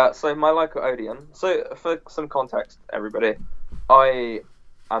 So my local Odeon. So for some context, everybody, I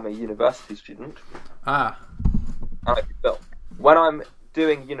am a university student. Ah. And I do film. When I'm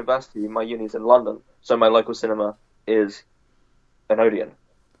doing university, my uni's in London, so my local cinema is an Odeon.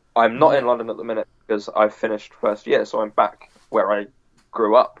 I'm not in London at the minute because I've finished first year, so I'm back where I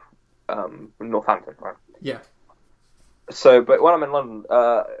grew up, in Northampton, right? Yeah. So, but when I'm in London,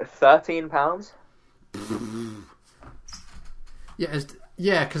 £13.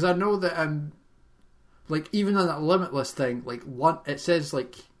 Yeah, because I know that like even on that Limitless thing, like it says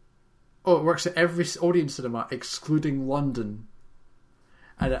like, oh, it works at every Odeon cinema excluding London,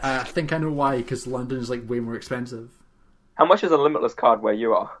 and I think I know why, because London is like way more expensive. How much is a Limitless card where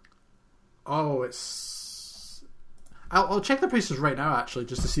you are? Oh, I'll check the prices right now actually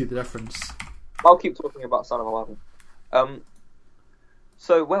just to see the difference. I'll keep talking about Son of Aladdin.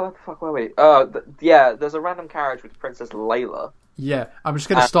 So where the fuck were we? There's a random carriage with Princess Layla. Yeah, I'm just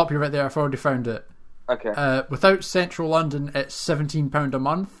going to stop you right there. I've already found it. Okay. Without Central London, it's £17 a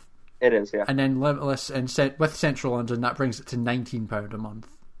month. It is, yeah. And then Limitless and with Central London, that brings it to £19 a month.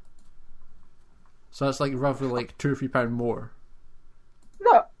 So that's like roughly like £2 or £3 more.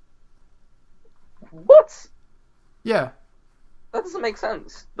 No. What? Yeah. That doesn't make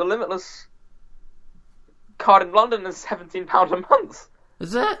sense. The Limitless card in London is £17 a month.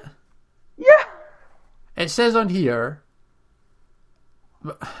 Is it? Yeah. It says on here.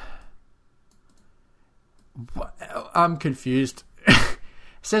 I'm confused. It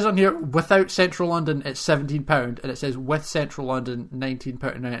says on here without Central London it's £17, and it says with Central London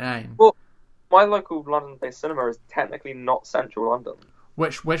 £19.99. Well, my local London-based cinema is technically not Central London.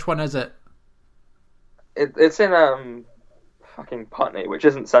 Which one is it? It's in fucking Putney, which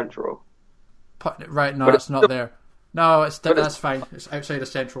isn't Central. Putney, right? No, it's not there. No, that's fine. It's outside of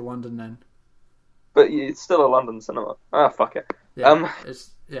Central London then. But it's still a London cinema. Ah, fuck it. Yeah,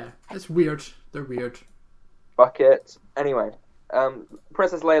 it's weird. They're weird. Fuck it. Anyway,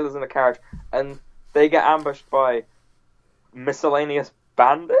 Princess Layla's in a carriage, and they get ambushed by miscellaneous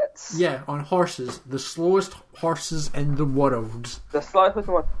bandits. Yeah, on horses. The slowest horses in the world. The slowest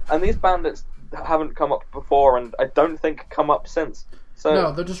one. And these bandits haven't come up before, and I don't think come up since. So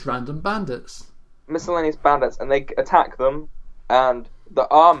no, they're just random bandits. Miscellaneous bandits, and they attack them, and the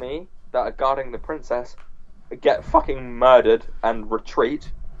army that are guarding the princess get fucking murdered and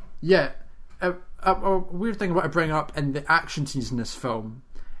retreat. Yeah. a weird thing I want to bring up in the action scenes in this film.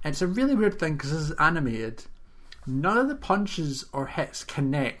 And it's a really weird thing because this is animated. None of the punches or hits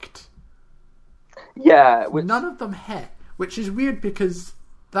connect. Yeah. None of them hit, which is weird because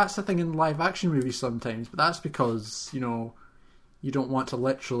that's the thing in live action movies sometimes. But that's because, you know, you don't want to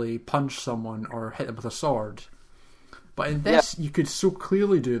literally punch someone or hit them with a sword. But in this, you could so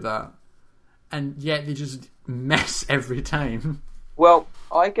clearly do that. And yet they just miss every time. Well,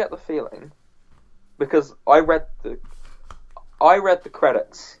 I get the feeling, because I read the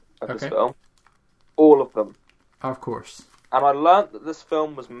credits of this film, all of them. Of course. And I learnt that this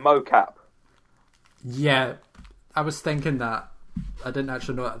film was mocap. Yeah, I was thinking that. I didn't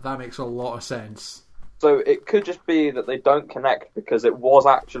actually know that. That makes a lot of sense. So it could just be that they don't connect because it was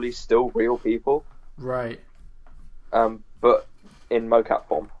actually still real people. Right. But in mocap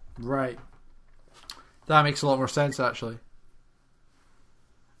form. Right. That makes a lot more sense, actually.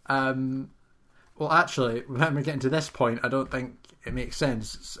 Well, actually, when we get into this point, I don't think it makes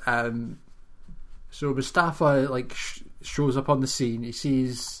sense. So Mustafa shows up on the scene. He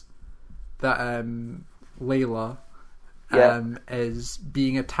sees that Layla is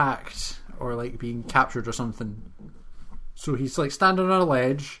being attacked or being captured or something. So he's standing on a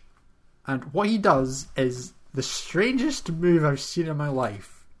ledge, and what he does is the strangest move I've seen in my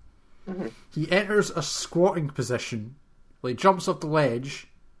life. Mm-hmm. He enters a squatting position, jumps off the ledge,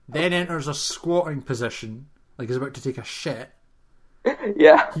 then enters a squatting position, he's about to take a shit.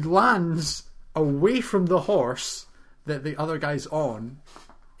 Yeah. He lands away from the horse that the other guy's on.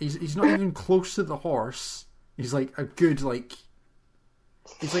 He's not even close to the horse. He's a good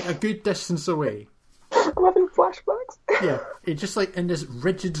distance away. I'm having flashbacks. Yeah, he just in this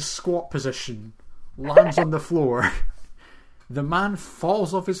rigid squat position lands on the floor. The man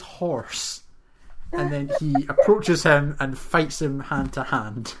falls off his horse, and then he approaches him and fights him hand to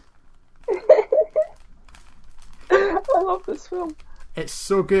hand. I love this film. It's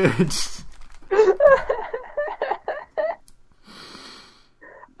so good.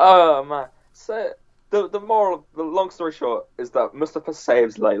 Oh man! So the moral, the long story short, is that Mustafa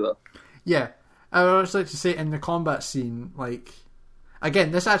saves Layla. Yeah, I would also like to say in the combat scene,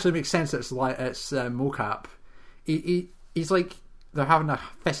 again, this actually makes sense. It's mocap. He's they're having a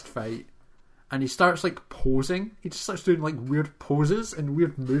fist fight, and he starts posing. He just starts doing weird poses and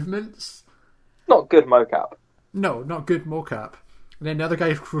weird movements. Not good mocap. No, not good mocap. And then the other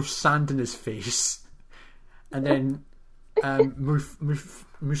guy throws sand in his face, and then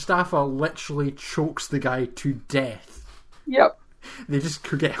Mustafa literally chokes the guy to death. Yep. They just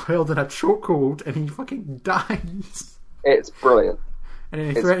could get held in a chokehold, and he fucking dies. It's brilliant. And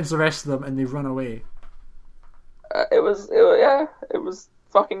then he threatens the rest of them, and they run away. It was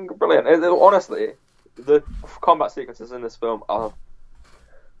fucking brilliant. Honestly, the combat sequences in this film are...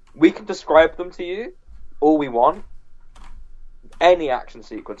 We can describe them to you all we want. Any action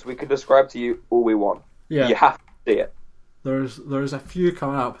sequence, we can describe to you all we want. Yeah. You have to see it. There's a few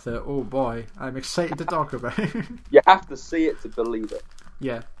coming up that, oh boy, I'm excited to talk about. You have to see it to believe it.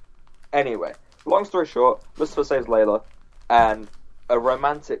 Yeah. Anyway, long story short, Mustafa saves Layla, and a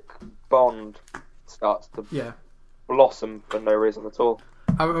romantic bond starts to blossom for no reason at all.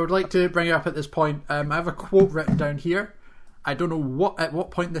 I would like to bring it up at this point. I have a quote written down here. I don't know at what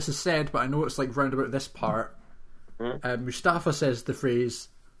point this is said, but I know it's round about this part. Mustafa says the phrase,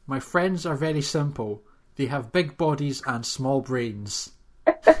 "My friends are very simple. They have big bodies and small brains."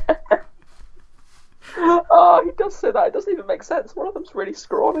 Oh, he does say that. It doesn't even make sense. One of them's really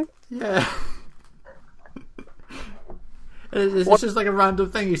scrawny. Yeah. It's just a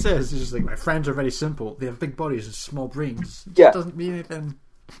random thing he says. It's just my friends are very simple. They have big bodies and small brains. It just doesn't mean anything.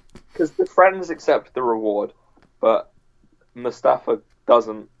 Because the friends accept the reward, but Mustafa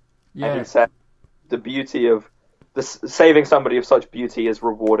doesn't. Yeah. And he said the beauty of saving somebody of such beauty is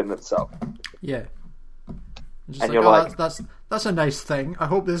reward in itself. Yeah. Just and you're that's a nice thing. I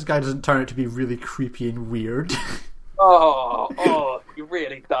hope this guy doesn't turn out to be really creepy and weird. Oh, he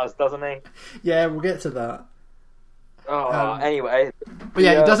really does, doesn't he? Yeah, we'll get to that. Anyway. But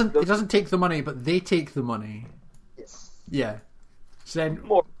yeah, he doesn't take the money, but they take the money. Yes. Yeah. So then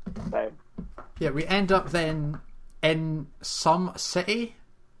more same. Yeah, we end up then in some city.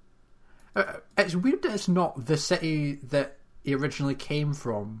 It's weird that it's not the city that he originally came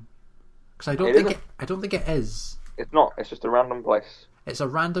from, because I don't think it is. It's not. It's just a random place. It's a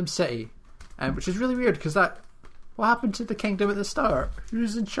random city, which is really weird because what happened to the kingdom at the start?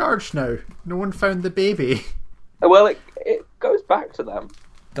 Who's in charge now? No one found the baby. Well, it goes back to them.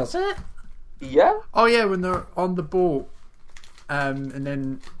 Does it? Yeah. Oh yeah, when they're on the boat, and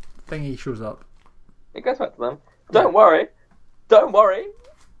then Thingy shows up. It goes back to them. Don't worry.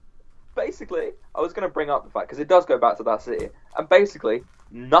 Basically, basically, I was going to bring up the fact, because it does go back to that city, and basically,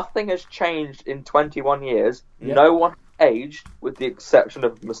 nothing has changed in 21 years. Yep. No one aged, with the exception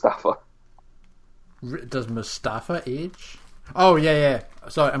of Mustafa. Does Mustafa age? Oh, yeah.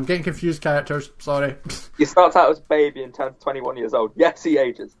 Sorry, I'm getting confused characters. Sorry. He starts out as a baby and turns 21 years old. Yes, he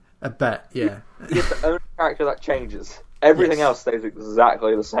ages. A bit, yeah. He's the only character that changes. Everything else stays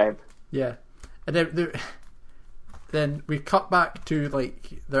exactly the same. Yeah. And then we cut back to,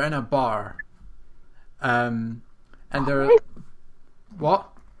 like, they're in a bar. And they're... What?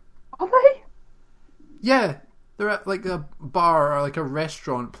 Are they? Yeah. They're at, like, a bar or, like, a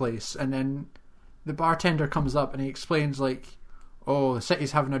restaurant place. And then the bartender comes up and he explains, like, oh, the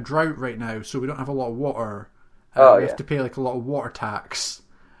city's having a drought right now, so we don't have a lot of water. We have to pay, like, a lot of water tax.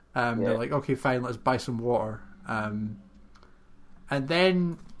 They're like, okay, fine, let's buy some water. And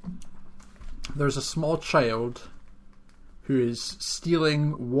then there's a small child who is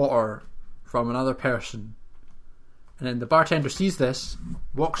stealing water from another person. And then the bartender sees this,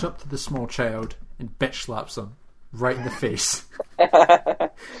 walks up to the small child, and bitch slaps him right in the face. It's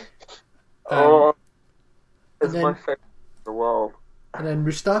my favorite in the world. And then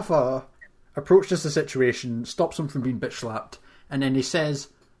Mustafa approaches the situation, stops him from being bitch slapped, and then he says,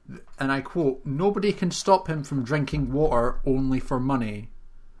 and I quote, "Nobody can stop him from drinking water only for money."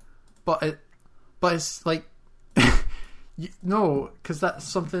 But it's like, no, because that's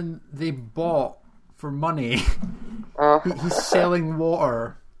something they bought for money. He's selling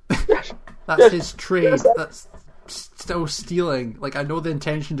water. That's his trade. That's still stealing. Like, I know the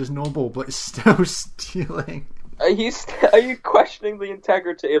intention is noble, but it's still stealing. Are you questioning the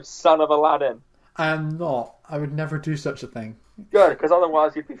integrity of Son of Aladdin? I am not. I would never do such a thing. Good, because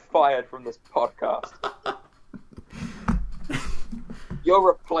otherwise you'd be fired from this podcast. You're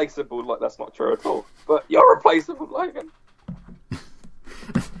replaceable. Like, that's not true at all. But you're replaceable, Logan.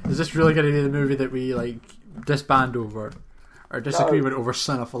 Is this really going to be the movie that we, like, disband over? Or disagreement over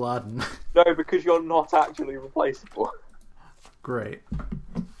Son of Aladdin? No, because you're not actually replaceable. Great.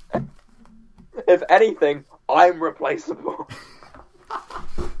 If anything, I'm replaceable.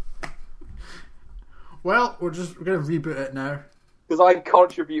 Well, we're going to reboot it now. Because I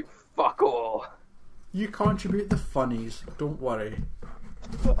contribute fuck all. You contribute the funnies, don't worry.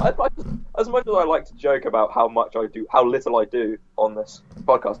 As much as I like to joke about how little I do on this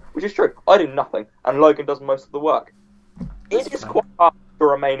podcast, which is true, I do nothing, and Logan does most of the work. It is quite hard to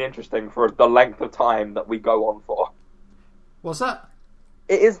remain interesting for the length of time that we go on for. What's that?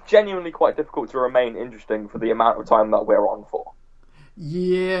 It is genuinely quite difficult to remain interesting for the amount of time that we're on for.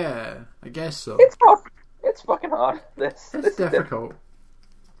 Yeah, I guess so. It's hard. It's fucking hard. It's difficult.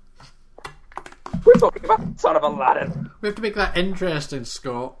 We're talking about Son of Aladdin. We have to make that interesting,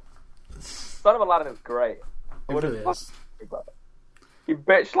 Scott. Son of Aladdin is great. It really is. He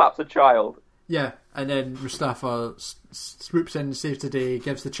bitch slaps a child. Yeah, and then Mustafa swoops in, saves the day,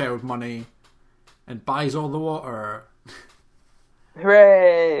 gives the child money, and buys all the water.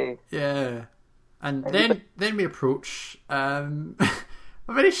 Hooray! Yeah. And then we approach a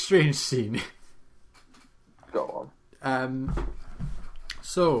very strange scene. Go on.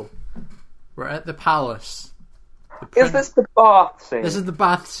 So, we're at the palace. Is this the bath scene? This is the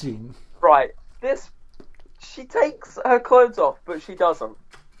bath scene. Right. She takes her clothes off, but she doesn't.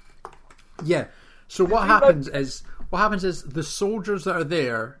 Yeah. So what happens is the soldiers that are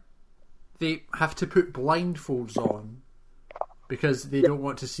there, they have to put blindfolds on because they don't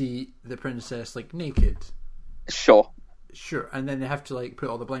want to see the princess, like, naked. Sure. And then they have to, like, put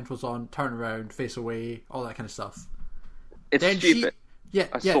all the blindfolds on, turn around, face away, all that kind of stuff. It's stupid.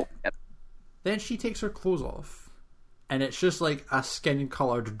 Then she takes her clothes off, and it's just like a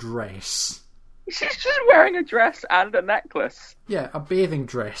skin-coloured dress. She's just wearing a dress and a necklace. Yeah, a bathing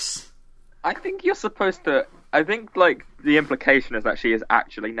dress. I think you're supposed to... I think, like, the implication is that she is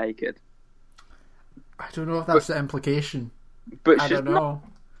actually naked. I don't know if that's the implication. But I don't know.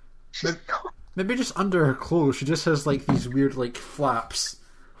 Maybe just under her clothes, she just has, like, these weird, like, flaps.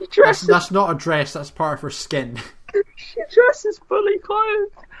 That's not a dress, that's part of her skin. She dresses fully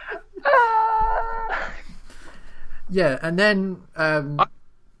clothed. Yeah, and then...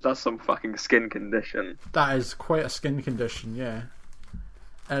 that's some fucking skin condition. That is quite a skin condition, yeah.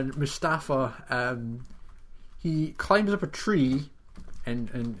 And Mustafa, he climbs up a tree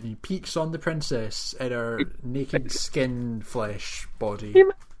and he peeks on the princess in her naked skin flesh body.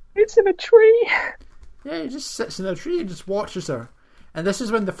 It's in a tree. Yeah, he just sits in a tree and just watches her. And this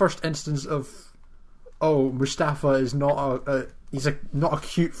is when the first instance of, Mustafa is not he's not a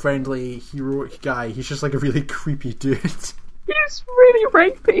cute, friendly, heroic guy. He's just like a really creepy dude. He's really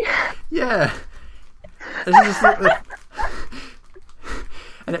rapey. Yeah. This is just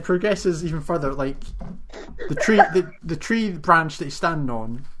And it progresses even further. Like the tree branch that he's standing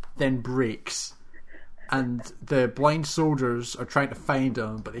on then breaks, and the blind soldiers are trying to find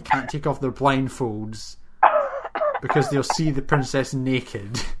him, but they can't take off their blindfolds because they'll see the princess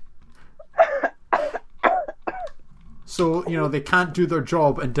naked. So, they can't do their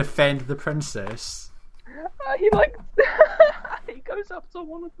job and defend the princess. He goes up to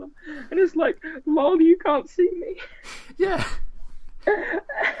one of them and is like, "Lol, you can't see me." Yeah.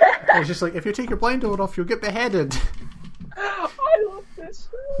 It's just like, if you take your blindfold off, you'll get beheaded. I love this.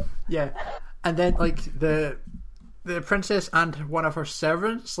 Yeah. And then, the princess and one of her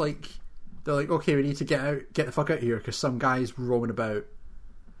servants, they're like, okay, we need to get the fuck out of here because some guy's roaming about.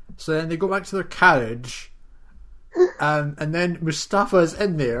 So then they go back to their carriage. And then Mustafa's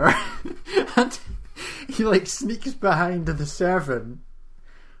in there, and he sneaks behind the servant,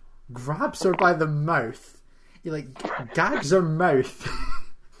 grabs her by the mouth, he gags her mouth,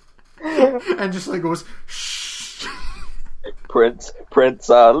 and just goes, shh. Prince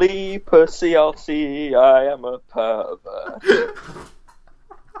Ali, Pussy, I'll see, I am a pervert.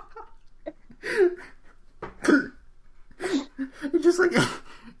 He's just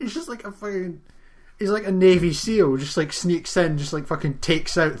like a fucking. He's like a Navy SEAL, just sneaks in, just fucking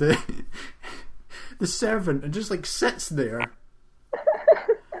takes out the servant and just sits there.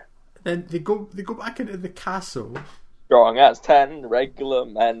 Then they go back into the castle. Strong as 10 regular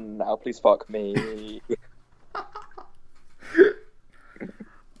men. Now please fuck me.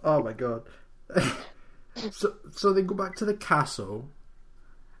 Oh my god. So they go back to the castle.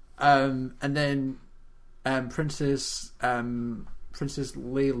 And then Princess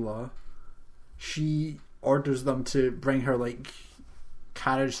Layla, she orders them to bring her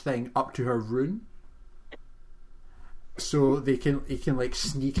carriage thing up to her room, so he can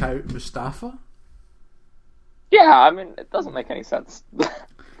sneak out Mustafa. Yeah, I mean, it doesn't make any sense.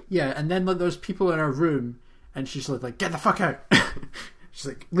 Yeah, and then there's people in her room, and she's like, "Get the fuck out!" She's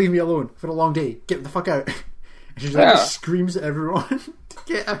like, "Leave me alone. It's been a long day. Get the fuck out!" And she screams at everyone to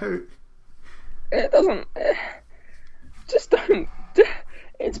get out. It doesn't. Just don't.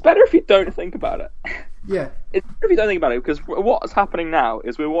 It's better if you don't think about it. Yeah. It's better if you don't think about it, because what's happening now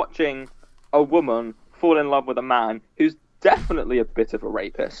is we're watching a woman fall in love with a man who's definitely a bit of a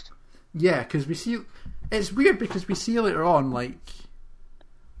rapist. Yeah, because we see... It's weird because we see later on,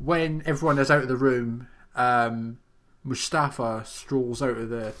 when everyone is out of the room, Mustafa strolls out of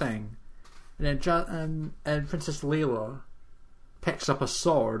the thing, and then and Princess Layla picks up a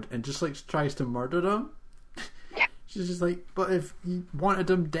sword and just tries to murder them. She's just like, but if you wanted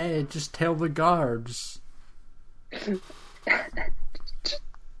him dead, just tell the guards.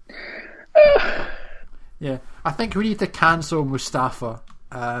 Yeah, I think we need to cancel Mustafa.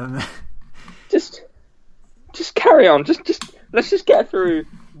 Just carry on. Let's just get through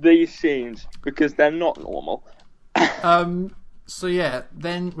these scenes because they're not normal. So yeah,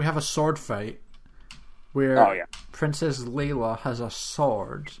 then we have a sword fight where Princess Layla has a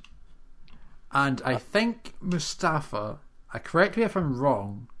sword. And I think Mustafa, correct me if I'm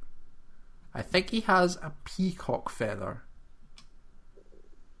wrong, I think he has a peacock feather.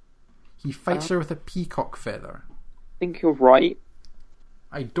 He fights her with a peacock feather. I think you're right.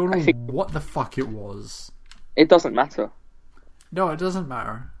 I don't know what the fuck it was. It doesn't matter. No, it doesn't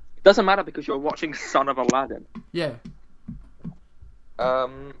matter. It doesn't matter because you're watching Son of Aladdin. Yeah.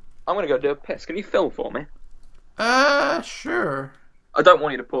 I'm gonna go do a piss. Can you fill for me? Sure. I don't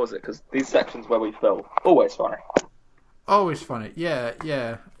want you to pause it because these sections where we fill, always funny. Always funny. Yeah.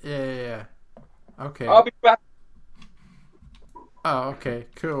 Okay. I'll be back. Oh, okay.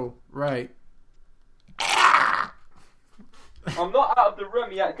 Cool. Right. I'm not out of the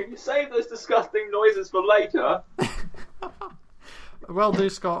room yet. Can you save those disgusting noises for later? Well do,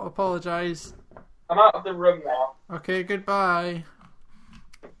 Scott. Apologise. I'm out of the room now. Okay, goodbye.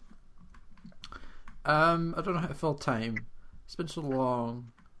 I don't know how to fill time. It's been so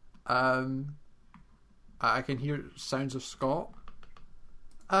long. I can hear sounds of Scott.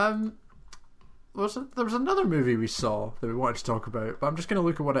 There was another movie we saw that we wanted to talk about, but I'm just going to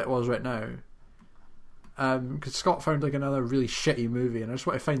look at what it was right now. Because Scott found another really shitty movie, and I just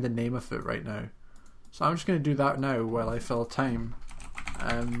want to find the name of it right now. So I'm just going to do that now while I fill time.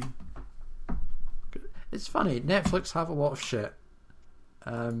 It's funny, Netflix have a lot of shit.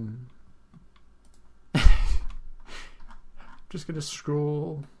 Just going to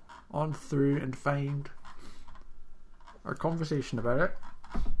scroll on through and find our conversation about it.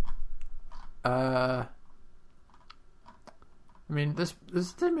 I mean, this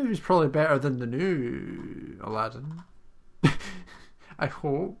movie's probably better than the new Aladdin. I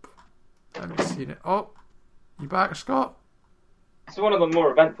hope. I haven't seen it. Oh, you back, Scott? It's one of the more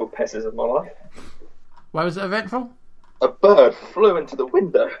eventful pisses of my life. Why was it eventful? A bird flew into the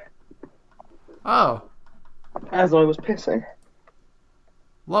window Oh, as I was pissing.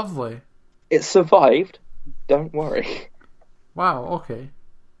 lovely. It survived. Don't worry. Wow, okay.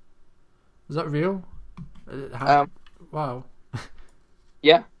 Is that real? Wow.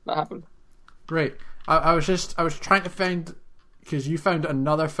 Yeah, that happened. Great. I was trying to find, because you found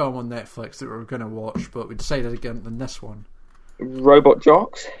another film on Netflix that we were going to watch, but we decided against this one. Robot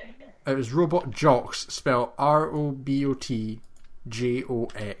Jocks? It was Robot Jocks, spelled ROBOTJOX.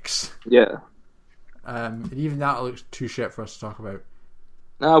 Yeah. And even that looks too shit for us to talk about.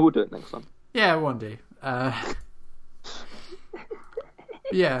 No, we'll do it next time. Yeah, one day.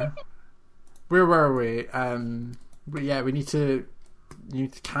 Yeah. Where were we? But yeah, we need to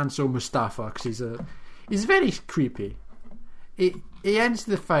cancel Mustafa because he's very creepy. He ends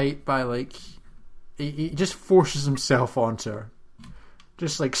the fight by like he just forces himself onto her,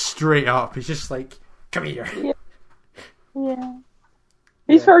 just like straight up. He's just like, come here. Yeah.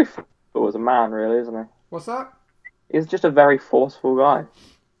 He's very forceful as a man, really, isn't he? What's that? He's just a very forceful guy.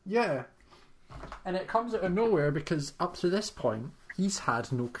 Yeah. And it comes out of nowhere because up to this point he's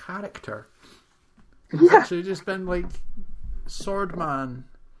had no character. He's actually just been like sword man.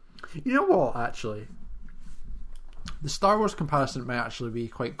 You know what, actually? The Star Wars comparison might actually be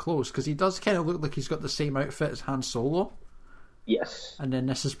quite close because he does kind of look like he's got the same outfit as Han Solo. Yes. And then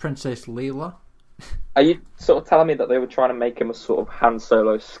this is Princess Leia. Are you sort of telling me that they were trying to make him a sort of Han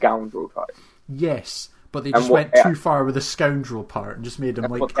Solo scoundrel type? Yes, but they just went too far with the scoundrel part and just made him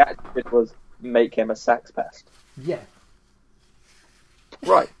like... What they actually did was make him a sex pest. Yeah.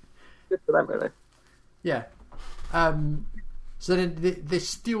 Right. Good for them, really. Yeah. So then they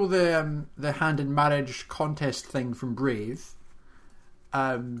steal the hand in marriage contest thing from Brave.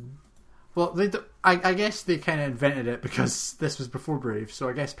 Well, I guess they kind of invented it because this was before Brave, so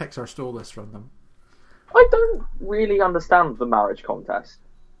I guess Pixar stole this from them. I don't really understand the marriage contest.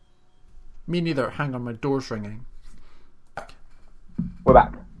 Me neither. Hang on, my door's ringing. We're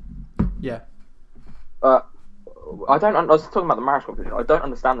back. Yeah. I was talking about the marriage competition. I don't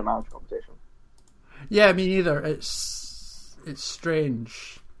understand the marriage competition. Yeah, me neither. It's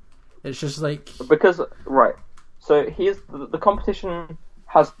strange. It's just like... Because, right, so here's the competition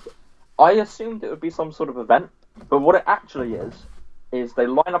has... I assumed it would be some sort of event, but what it actually is they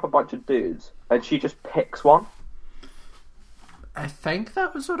line up a bunch of dudes, and she just picks one. I think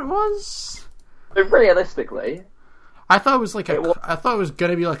that was what it was. But realistically... I thought it was like I thought it was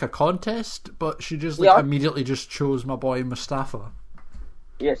gonna be like a contest, but she just immediately just chose my boy Mustafa.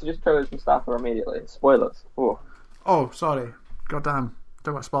 Yeah, she just chose Mustafa immediately. Spoilers. Oh, sorry. Goddamn.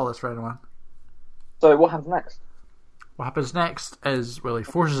 Don't want to spoil this for anyone. So what happens next? What happens next is, well, he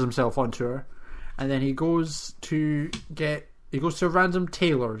forces himself onto her, and then he goes to a random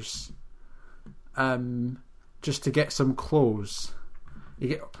tailor's, just to get some clothes.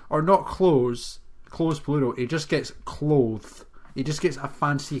 Or not clothes plural. He just gets clothes. He just gets a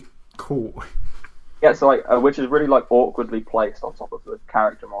fancy coat. Yeah, so like, which is really like awkwardly placed on top of the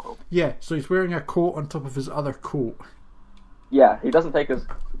character model. Yeah, so he's wearing a coat on top of his other coat. Yeah, he doesn't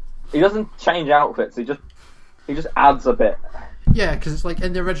change outfits. He just adds a bit. Yeah, because it's like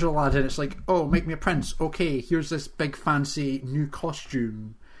in the original Aladdin, it's like, oh, make me a prince. Okay, here's this big fancy new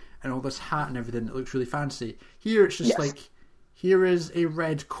costume and all this hat and everything that looks really fancy. Here it's just like, here is a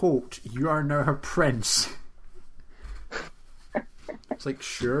red coat. You are now her prince. It's like,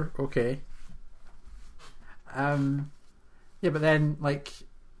 sure, okay. Yeah, but then like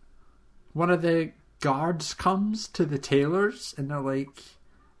one of the guards comes to the tailors and they're like,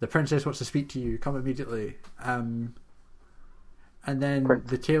 the princess wants to speak to you, come immediately. And then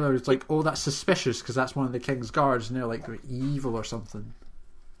the tailor is like, oh, that's suspicious because that's one of the king's guards and they're like evil or something.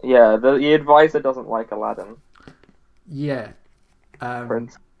 Yeah, the advisor doesn't like Aladdin. Yeah.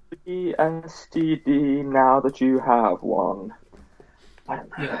 Prince STD, now that you have one. I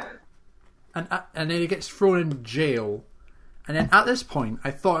don't know. Yeah. And then he gets thrown in jail. And then at this point,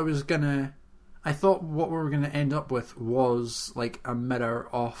 I thought what we were gonna end up with was like a mirror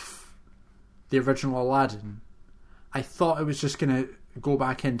of the original Aladdin. I thought it was just gonna go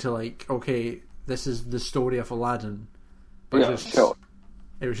back into like, okay, this is the story of Aladdin, but it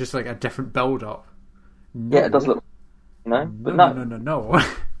was just like a different build up. No. Yeah, it does look, No. No.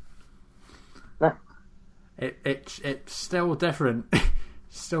 It's still different.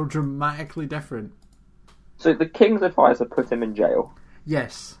 Still dramatically different. So the king's advisor put him in jail.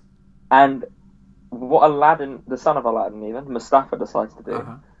 Yes. And what Aladdin, the son of Aladdin even, Mustafa decides to do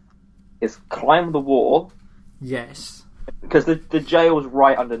is climb the wall. Yes. Because the jail's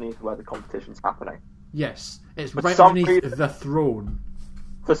right underneath where the competition's happening. Yes. It's For right some underneath reason- the throne.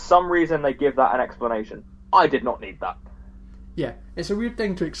 For some reason, they give that an explanation. I did not need that. Yeah, it's a weird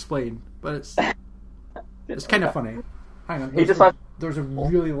thing to explain, but it's kind of funny. Hang on, He decides- there's a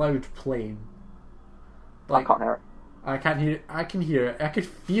really loud plane. I can't hear it. I can't hear it. I can hear it. I could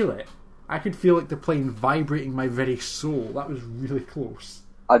feel it. I could feel like the plane vibrating my very soul. That was really close.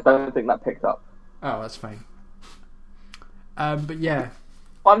 I don't think that picked up. Oh, that's fine. But yeah,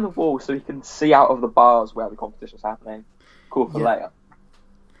 Climb the wall so he can see out of the bars where the competition's happening. Cool for later.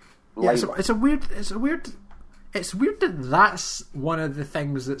 yeah. It's a weird. It's weird that that's one of the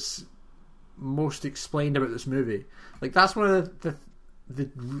things that's most explained about this movie. Like that's one of the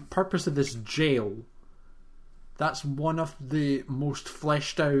purpose of this jail. That's one of the most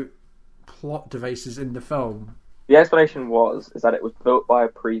fleshed out plot devices in the film. The explanation is that it was built by a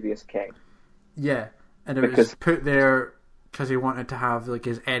previous king. Yeah, and it was put there because he wanted to have like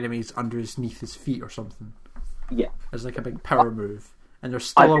his enemies underneath his feet or something. Yeah, as like a big power move. And there's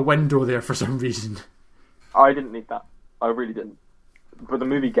still a window there for some reason. I didn't need that. I really didn't. But the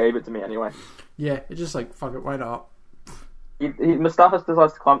movie gave it to me anyway. Yeah, it's just like, fuck it, why not? Mustafa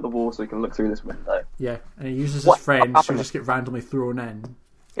decides to climb up the wall so he can look through this window. Yeah, and he uses his friends who just get randomly thrown in.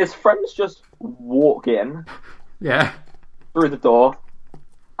 His friends just walk in. Yeah. Through the door.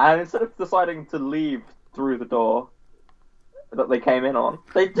 And instead of deciding to leave through the door that they came in on,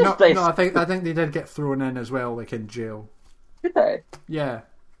 they just... No, I think they did get thrown in as well, like in jail. Did they? Yeah.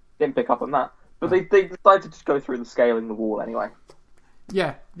 Didn't pick up on that. But they decided to just go through the scaling the wall anyway.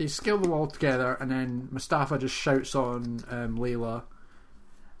 Yeah, they scale the wall together, and then Mustafa just shouts on Layla,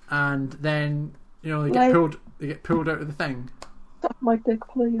 and then they get pulled out of the thing. Suck my dick,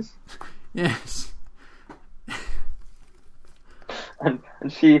 please. Yes. and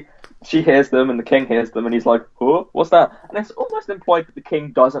she hears them, and the king hears them, and he's like, "Oh, what's that?" And it's almost implied that the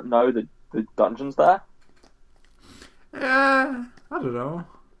king doesn't know the dungeon's there. I don't know.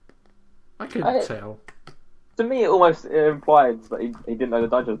 I couldn't tell. To me, it almost implies that he didn't know the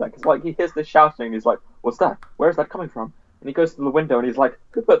dungeon was there. Because, like, he hears this shouting, and he's like, "What's that? Where is that coming from?" And he goes to the window, and he's like,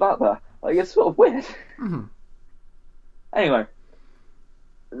 "Who put that there?" Like, it's sort of weird. Mm-hmm. Anyway,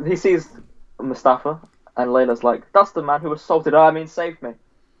 he sees Mustafa, and Layla's like, "That's the man who saved me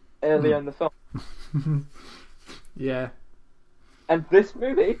earlier in the film." Yeah. And this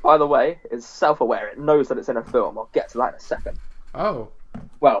movie, by the way, is self-aware. It knows that it's in a film. I'll get to that in a second. Oh.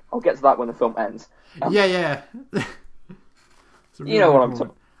 Well, I'll get to that when the film ends. Yeah. You know what I'm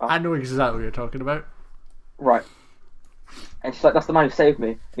talking about. I know exactly what you're talking about. Right. And she's like, "That's the man who saved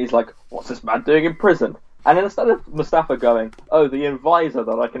me." And he's like, "What's this man doing in prison?" And instead of Mustafa going, "Oh, the advisor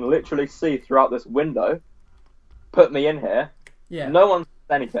that I can literally see throughout this window put me in here," yeah. No one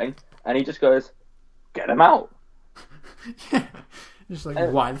says anything, and he just goes, "Get him out." Yeah. Just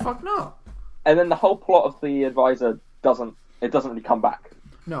like, why the fuck not? And then the whole plot of the advisor doesn't really come back.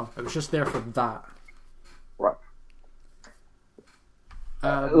 No, it was just there for that. Right.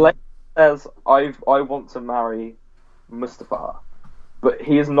 Layla says, I want to marry Mustafa, but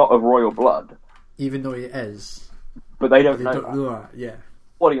he is not of royal blood. Even though he is. But they don't know that. Yeah.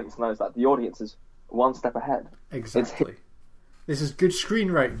 The audience knows that. The audience is one step ahead. Exactly. This is good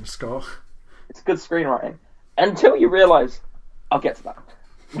screenwriting, Scott. It's good screenwriting. Until you realise... I'll get to that.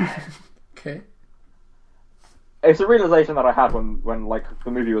 Okay. It's a realisation that I had when like,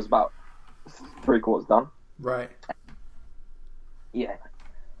 the movie was about 3/4 done. Right. Yeah.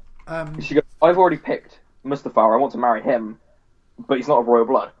 She goes, "I've already picked Mustafa. I want to marry him, but he's not of royal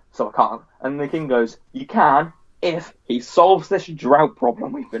blood, so I can't." And the king goes, "You can if he solves this drought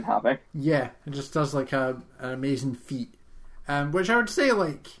problem we've been having." Yeah, it just does like an amazing feat, which I would say,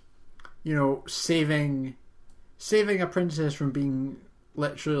 like, saving a princess from being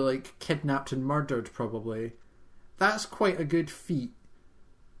literally like kidnapped and murdered. Probably that's quite a good feat.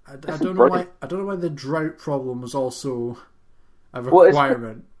 I don't know why. I don't know why the drought problem was also a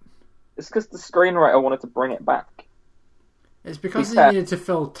requirement. It's because the screenwriter wanted to bring it back. It's because he needed to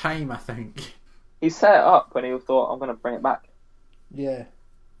fill time, I think. He set it up and he thought, "I'm going to bring it back." Yeah.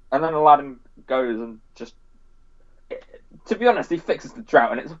 And then Aladdin goes and just... To be honest, he fixes the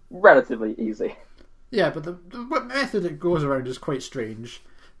drought and it's relatively easy. Yeah, but the method it goes around is quite strange.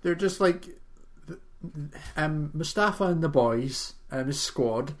 They're just like... Mustafa and the boys, his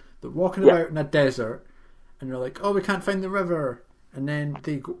squad, they're walking about in a desert and they're like, "Oh, we can't find the river." And then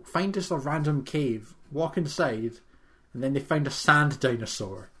they find this random cave, walk inside, and then they find a sand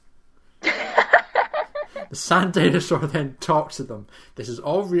dinosaur. The sand dinosaur then talks to them. This is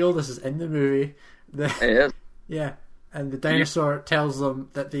all real, this is in the movie. It is. Yeah, and the dinosaur tells them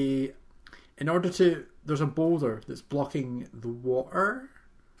that there's a boulder that's blocking the water,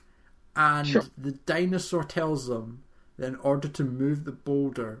 And Sure. the dinosaur tells them that in order to move the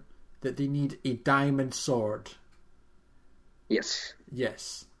boulder, that they need a diamond sword. Yes.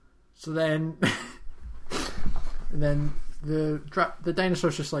 Yes. So then, the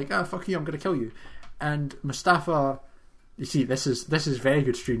dinosaur's just like, ah, fuck you, I'm gonna kill you. And Mustafa, you see, this is very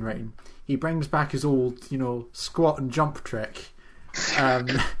good screenwriting. He brings back his old, squat and jump trick,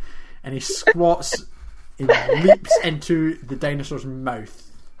 and he squats, he leaps into the dinosaur's mouth.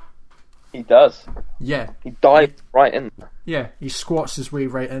 He does. Yeah. He dives right in. Yeah, he squats his way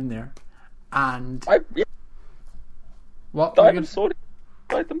right in there, and what? Diamond sword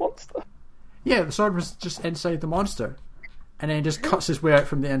inside the monster. Yeah, the sword was just inside the monster, and then he just cuts his way out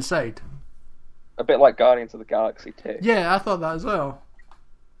from the inside. A bit like Guardians of the Galaxy 2. Yeah, I thought that as well.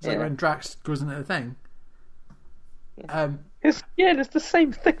 It's like Yeah. when Drax goes into the thing. It's the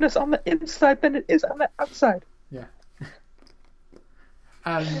same thickness on the inside than it is on the outside. Yeah.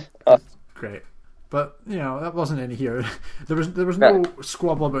 Great. But, that wasn't in here. There was no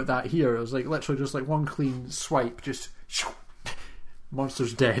squabble about that here. It was like literally just like one clean swipe, just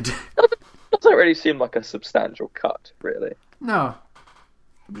monster's dead. Doesn't really seem like a substantial cut, really. No.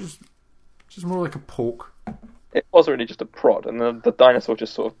 It was just more like a poke. It was really just a prod, and the dinosaur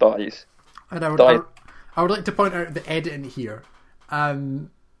just sort of dies. And I would like to point out the editing here.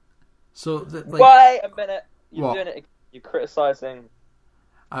 So that, like, Wait a minute! You're What? doing it. You're criticising.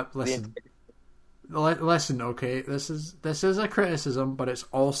 listen. Listen, okay, this is a criticism, but it's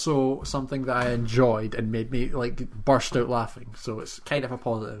also something that I enjoyed and made me like burst out laughing. So it's kind of a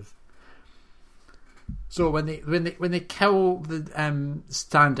positive. So when they kill the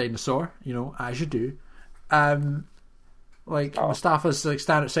stand dinosaur, as you do, Mustafa's like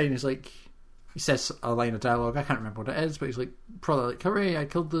stand outside and he's like, he says a line of dialogue, I can't remember what it is, but he's like, probably like, hooray, I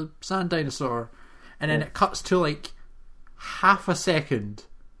killed the sand dinosaur. And then it cuts to like half a second,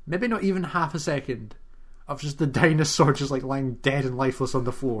 maybe not even half a second, of just the dinosaur just like lying dead and lifeless on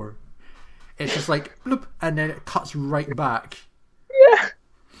the floor. It's just like bloop, and then it cuts right back. Yeah.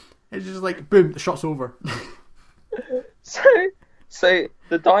 It's just like boom, the shot's over. So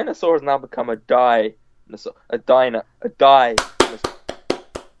the dinosaur has now become a die.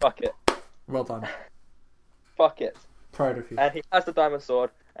 Fuck it. Well done. Fuck it. Proud of you. And he has the diamond sword,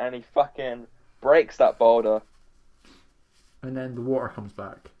 and he fucking breaks that boulder. And then the water comes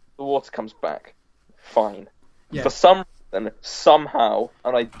back. The water comes back. Fine. Yeah. For some reason, somehow,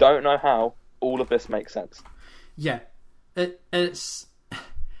 and I don't know how, all of this makes sense. Yeah. It's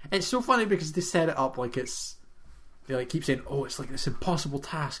so funny because they set it up like they like keep saying, oh, it's like this impossible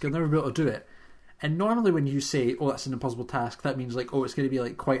task, you'll never be able to do it. And normally when you say, oh, that's an impossible task, that means like, oh, it's going to be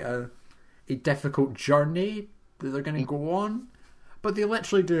like quite a difficult journey that they're going to go on. But they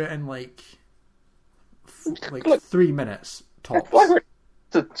literally do it in like 3 minutes tops.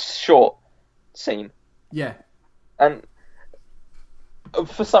 It's a short scene. Yeah. And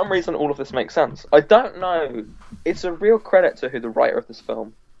for some reason, all of this makes sense. I don't know. It's a real credit to who the writer of this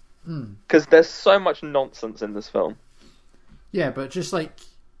film. Because there's so much nonsense in this film. Yeah, but just like...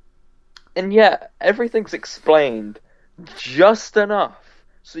 And yet, everything's explained just enough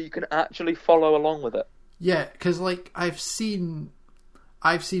so you can actually follow along with it. Yeah, because like I've seen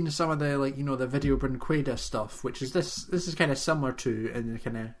some of the like the Video Brinqueda stuff, which is this is kind of similar to in the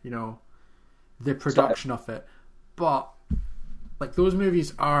kind of the production of it, but like those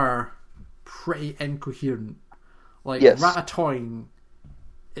movies are pretty incoherent. Like Yes. Ratatouille,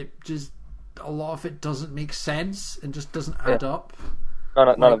 it just a lot of it doesn't make sense and just doesn't add up.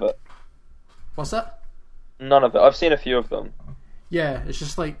 None of it. What's that? None of it. I've seen a few of them. Yeah, it's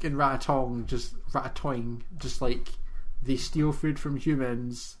just like in Ratatouille, just like they steal food from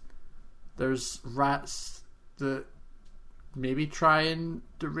humans. There's rats that maybe try and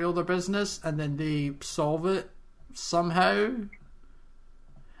derail their business, and then they solve it somehow.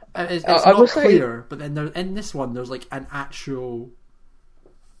 It's not clear, but then in this one, there's like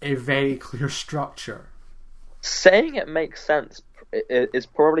a very clear structure. Saying it makes sense is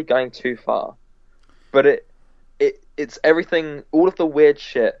probably going too far, but it's everything. All of the weird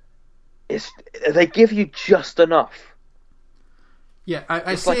shit they give you just enough. Yeah,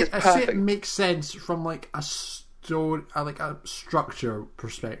 I say it makes sense from like a story, like a structure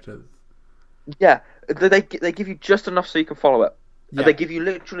perspective. Yeah, they give you just enough so you can follow it. Yeah. And they give you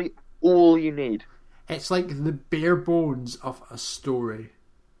literally all you need. It's like the bare bones of a story.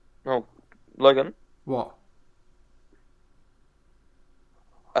 Oh, Logan? What?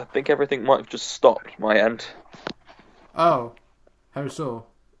 I think everything might have just stopped my end. Oh, how so?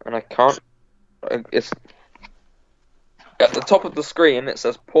 And I can't... It's... At the top of the screen, it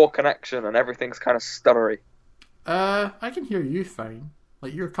says poor connection and everything's kind of stuttery. I can hear you fine.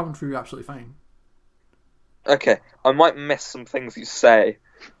 Like, you're coming through absolutely fine. Okay, I might miss some things you say.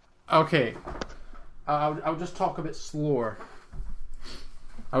 Okay. I'll just talk a bit slower.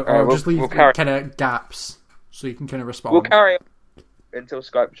 I'll just leave kind of gaps so you can kind of respond. We'll carry on until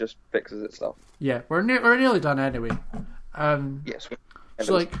Skype just fixes itself. Yeah, we're nearly done anyway. Yes.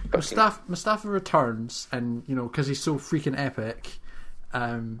 So, like, Mustafa returns, and, you know, because he's so freaking epic,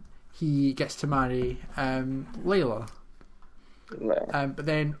 he gets to marry Layla. But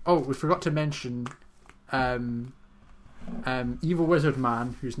then, we forgot to mention evil wizard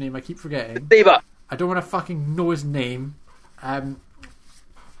man, whose name I keep forgetting. Diva! I don't want to fucking know his name.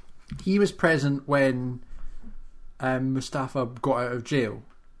 He was present when Mustafa got out of jail.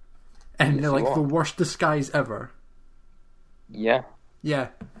 And they're like the worst disguise ever. Yeah. Yeah.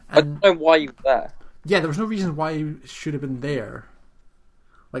 I don't know why he was there. Yeah, there was no reason why he should have been there.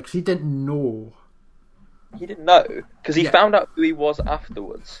 Like, 'cause he didn't know. He didn't know, because he found out who he was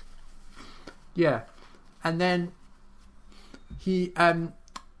afterwards. Yeah. And then he,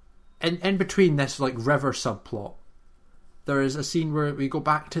 in between this, like, river subplot, there is a scene where we go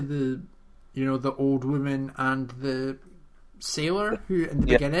back to the, you know, the old woman and the sailor who, in the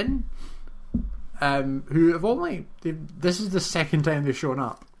beginning, who have only, this is the second time they've shown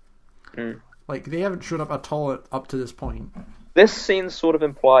up. Like, they haven't shown up at all up to this point. This scene sort of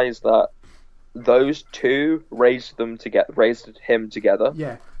implies that those two raised him together.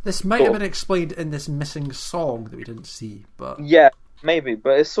 Yeah, this might have been explained in this missing song that we didn't see, but yeah, maybe.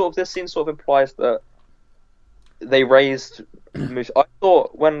 But it's this scene sort of implies that they raised. I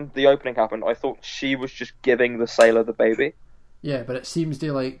thought when the opening happened, I thought she was just giving the sailor the baby. Yeah, but it seems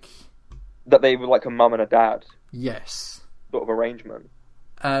they like that they were like a mum and a dad. Yes, sort of arrangement.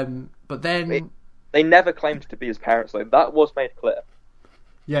 But then they never claimed to be his parents, though. That was made clear.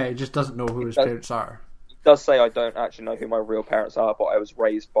 Yeah, he just doesn't know who his parents are. He does say, I don't actually know who my real parents are, but I was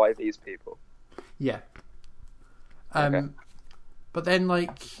raised by these people. Yeah. Okay. But then,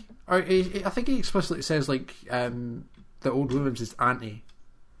 like, I think he explicitly says, like, the old woman's his auntie.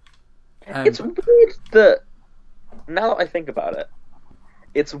 It's weird that, now that I think about it,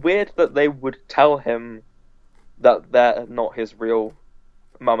 it's weird that they would tell him that they're not his real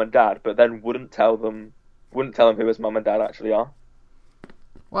mum and dad, but then wouldn't tell him who his mum and dad actually are.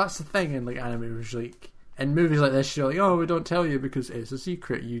 Well, that's the thing in, like, anime, which, like, in movies like this, you're like, oh, we don't tell you because it's a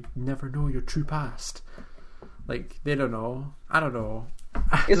secret. You never know your true past. Like, they don't know. I don't know.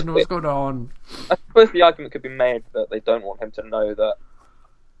 I don't know what's going on. I suppose the argument could be made that they don't want him to know that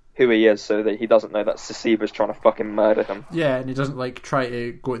who he is, so that he doesn't know that Sasiba's trying to fucking murder him. Yeah, and he doesn't, like, try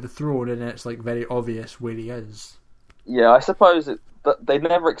to go to the throne, and it's, like, very obvious where he is. Yeah, I suppose they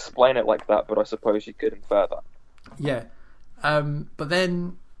never explain it like that, but I suppose you could infer that. Yeah. But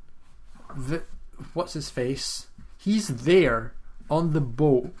then, what's his face? He's there on the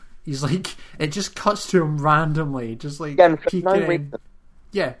boat. He's like, it just cuts to him randomly, just like peeking in.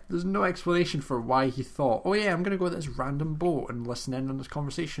 Yeah, there's no explanation for why he thought, oh yeah, I'm going to go with this random boat and listen in on this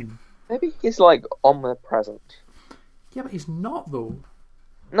conversation. Maybe he's like omnipresent. Yeah, but he's not though.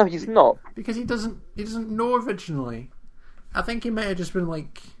 No, he's not. Because he doesn't know originally. I think he might have just been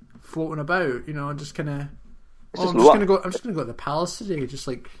like floating about, you know, just kind of. I'm just gonna go to the palace today. Just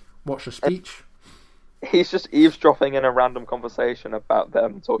like watch a speech. He's just eavesdropping in a random conversation about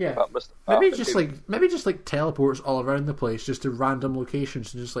them talking about Mr. Maybe just like teleports all around the place, just to random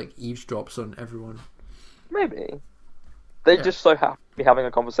locations, and just like eavesdrops on everyone. Maybe they just so happen to be having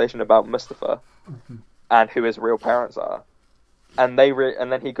a conversation about Mustafa and who his real parents are, and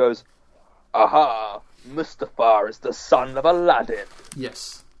and then he goes, "Aha! Mustafa is the son of Aladdin."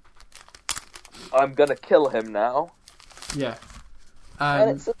 Yes. I'm gonna kill him now. Yeah.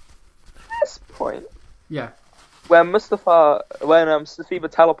 And it's at this point. Yeah. When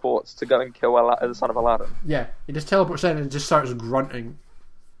Sasiba teleports to go and kill the son of Aladdin. Yeah, he just teleports in and just starts grunting.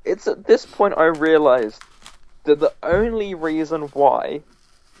 It's at this point I realised that the only reason why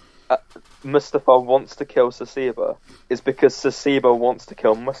Mustafa wants to kill Sasiba is because Sasiba wants to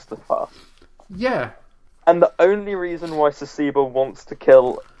kill Mustafa. Yeah. And the only reason why Sasiba wants to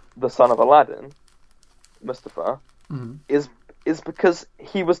kill the son of Aladdin, Mustafa, is because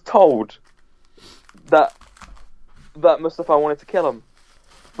he was told that Mustafa wanted to kill him.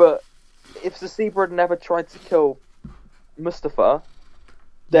 But if Sasiba had never tried to kill Mustafa,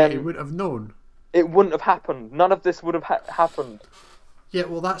 then he would have known. It wouldn't have happened. None of this would have happened. Yeah,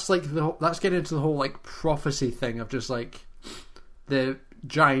 well, that's like that's getting into the whole like prophecy thing of just like the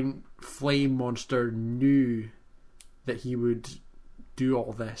giant flame monster knew that he would do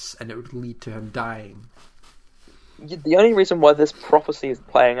all this and it would lead to him dying. The only reason why this prophecy is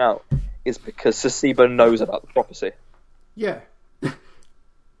playing out is because Sasiba knows about the prophecy. Yeah.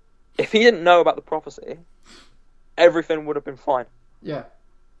 if he didn't know about the prophecy, everything would have been fine. Yeah.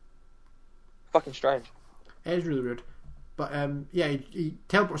 Fucking strange. It is really weird. But, he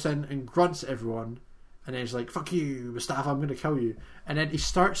teleports in and grunts at everyone, and then he's like, fuck you, Mustafa, I'm going to kill you. And then he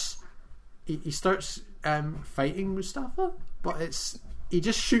starts fighting Mustafa, but he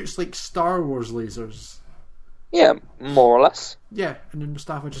just shoots, like, Star Wars lasers. Yeah, more or less. Yeah, and then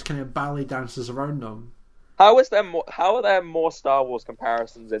Mustafa just kind of ballet dances around them. How are there more Star Wars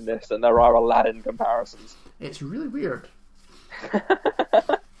comparisons in this than there are Aladdin comparisons? It's really weird.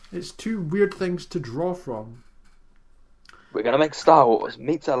 It's two weird things to draw from. We're gonna make Star Wars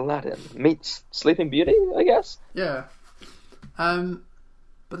meets Aladdin meets Sleeping Beauty, I guess. Yeah.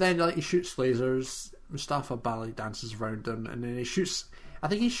 But then he shoots lasers. Mustafa ballet dances around him, and then I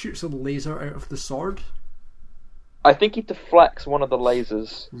think he shoots a laser out of the sword. I think he deflects one of the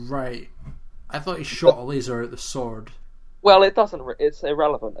lasers. Right. I thought he shot a laser out the sword. Well, it doesn't. It's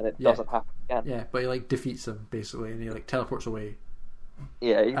irrelevant, and it doesn't happen again. Yeah, but he defeats him basically, and he teleports away.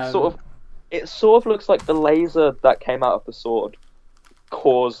 Yeah, it sort of looks like the laser that came out of the sword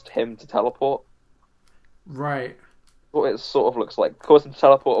caused him to teleport. Right. What it sort of looks like. Caused him to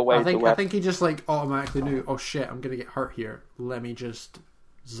teleport away. I think he just automatically knew, oh shit, I'm gonna get hurt here. Let me just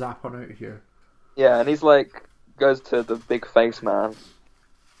zap on out of here. Yeah, and he's goes to the big face man,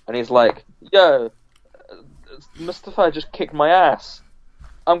 and he's like, yo, Mustafa just kicked my ass.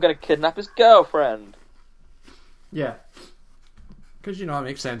 I'm gonna kidnap his girlfriend. Yeah. Because, it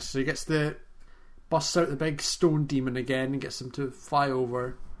makes sense. So he busts out the big stone demon again and gets him to fly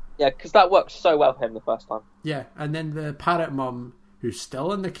over. Yeah, because that worked so well for him the first time. Yeah, and then the parrot mum, who's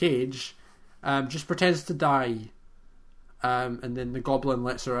still in the cage, just pretends to die. And then the goblin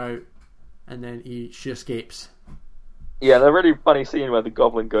lets her out, and then she escapes. Yeah, the really funny scene where the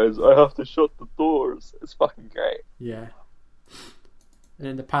goblin goes, I have to shut the doors. It's fucking great. Yeah. And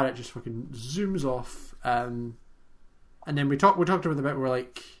then the parrot just fucking zooms off. And then we talked about the bit where,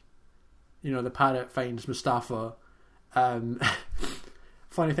 the parrot finds Mustafa.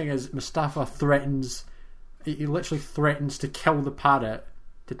 Funny thing is, Mustafa he literally threatens to kill the parrot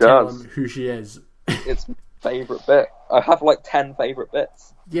to tell him who she is. It's my favourite bit. I have 10 favourite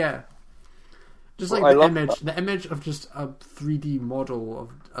bits. Yeah. Just the image of just a 3D model,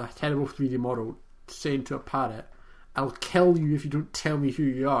 of a terrible 3D model saying to a parrot, I'll kill you if you don't tell me who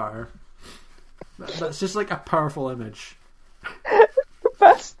you are. That's just a powerful image. It's the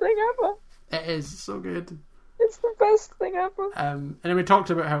best thing ever. It is so good. It's the best thing ever. And then we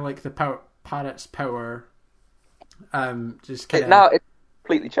talked about how the parrot's power just kind of... Now it's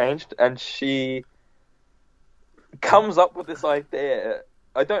completely changed, and she comes up with this idea.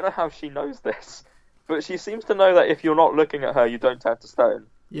 I don't know how she knows this, but she seems to know that if you're not looking at her, you don't turn to stone.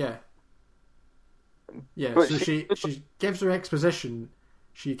 Yeah. Yeah, but so she gives her exposition.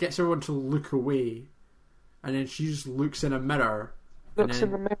 She gets everyone to look away, and then she just looks in a mirror. Looks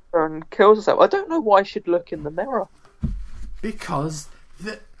in the mirror and kills herself. I don't know why she'd look in the mirror. Because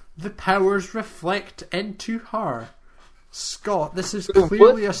the powers reflect into her. Scott, this is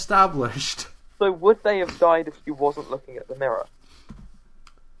clearly established. So would they have died if she wasn't looking at the mirror?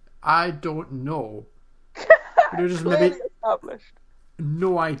 I don't know. They're just maybe established.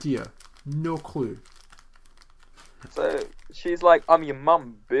 No idea. No clue. So she's like, I'm your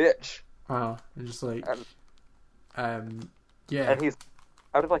mum, bitch. And just yeah. And he's,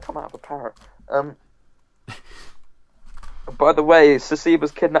 how did I come out of a parrot? By the way,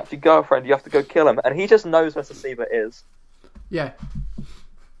 Sasiba's kidnapped your girlfriend, you have to go kill him. And he just knows where Sasiba is. Yeah.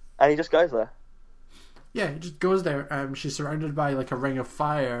 And he just goes there. Yeah, he just goes there. She's surrounded by a ring of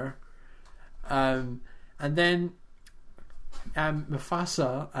fire. And then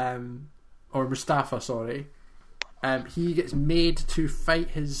Mustafa, sorry. He gets made to fight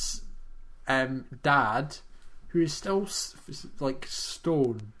his dad, who is still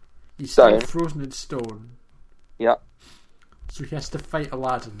stone. He's still frozen in stone. Yeah. So he has to fight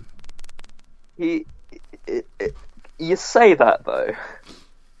Aladdin. You say that though.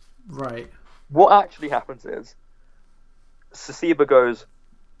 Right. What actually happens is, Sasiba goes,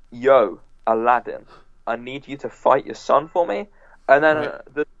 yo, Aladdin, I need you to fight your son for me. And then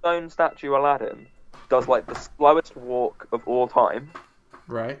the stone statue Aladdin does the slowest walk of all time.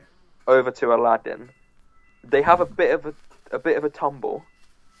 Right. Over to Aladdin. They have a bit of a tumble.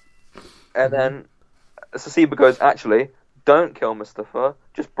 And then Sasiba goes, actually, don't kill Mustafa,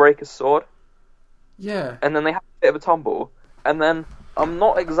 just break his sword. Yeah. And then they have a bit of a tumble. And then I'm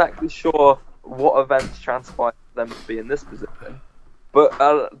not exactly sure what events transpire for them to be in this position. But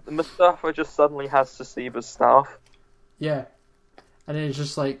Mustafa just suddenly has Sasiba's staff. Yeah. And then it's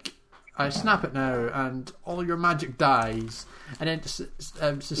just I snap it now, and all your magic dies. And then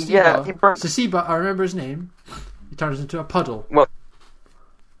Sasiba, Yeah, Sasiba, I remember his name. He turns into a puddle. Well,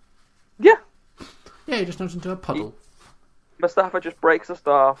 yeah. Yeah, he just turns into a puddle. Mustafa just breaks the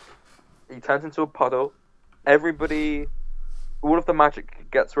staff. He turns into a puddle. Everybody, all of the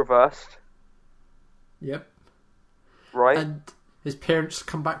magic gets reversed. Yep. Right. And his parents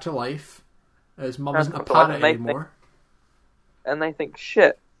come back to life. His mum isn't a planet anymore. And they think,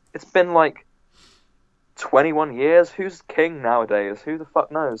 shit, it's been like 21 years. Who's king nowadays? Who the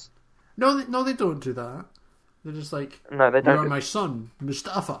fuck knows? No, they don't do that. They're just like, no, they don't. You're my son,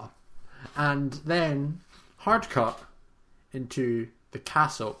 Mustafa. And then hard cut into the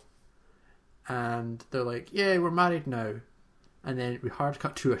castle, and they're like, yeah, we're married now. And then we hard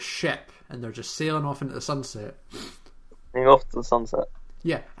cut to a ship, and they're just sailing off into the sunset. Sailing off to the sunset.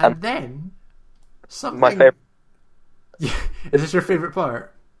 Yeah, and then something. My favorite. Yeah, is this your favorite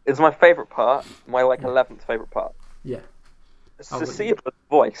part? It's my favorite part. My 11th favorite part. Yeah. Cecila's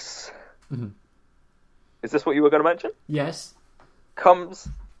voice. Mm-hmm. Is this what you were going to mention? Yes. Comes.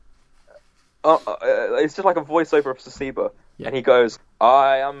 It's just like a voiceover of Sasiba, yeah. And he goes,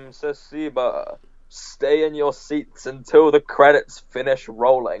 "I am Sasiba. Stay in your seats until the credits finish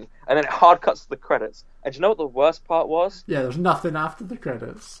rolling." And then it hard cuts to the credits. And do you know what the worst part was? Yeah, there's nothing after the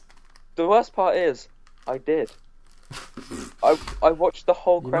credits. The worst part is, I did. I watched the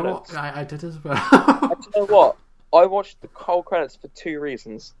whole credits. You know what? I did as well. And you know what? I watched the whole credits for 2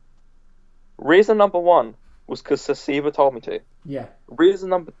 reasons. Reason number 1 was because Sasiba told me to. Yeah. Reason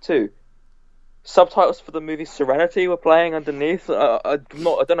number 2, subtitles for the movie Serenity were playing underneath. I don't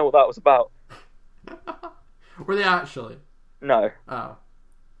know what that was about. Were they actually? No. Oh.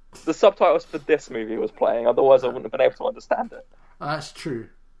 The subtitles for this movie was playing, otherwise I wouldn't have been able to understand it. That's true.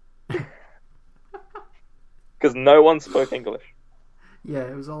 Because no one spoke English. Yeah,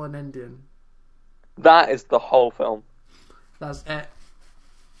 it was all in Indian. That is the whole film. That's it.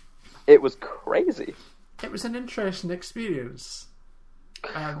 It was crazy. It was an interesting experience.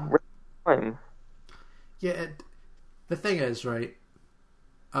 Yeah, the thing is, right,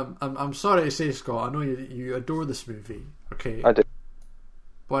 I'm sorry to say, Scott, I know you adore this movie, okay? I do.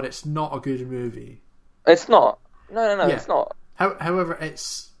 But it's not a good movie. It's not. No, yeah. It's not. However, it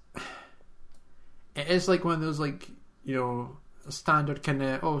is like one of those, like, you know, standard kind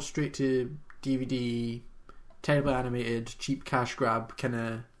of, straight to DVD, terribly animated, cheap cash grab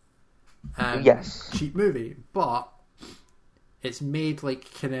kind of yes. cheap movie. But it's made,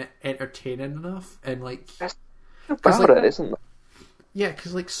 like, kind of entertaining enough, and, like... That's about it, isn't it? Yeah,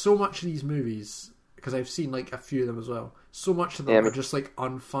 because, like, so much of these movies, because I've seen, like, a few of them as well, so much of them are just, like,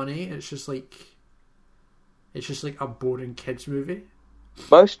 unfunny. It's just like a boring kids movie.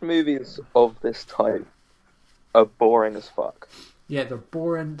 Most movies of this type are boring as fuck. Yeah, they're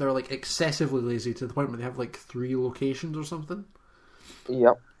boring. They're, like, excessively lazy to the point where they have, like, 3 locations or something.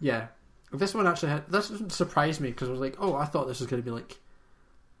 Yep. Yeah. This one actually this doesn't surprise me, because I was like, I thought this was going to be, like,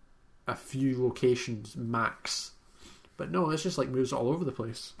 a few locations max. But no, it's just, like, moves all over the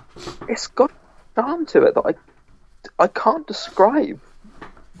place. It's got a charm to it that I can't describe.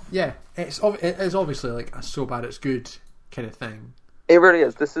 Yeah, it is obviously, like, a so bad it's good kind of thing. It really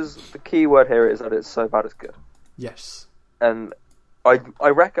is. This is the key word here, is that it's so bad it's good. Yes. And I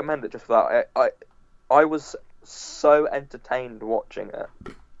recommend it just for that. I was so entertained watching it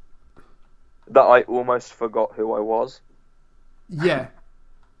that I almost forgot who I was. Yeah.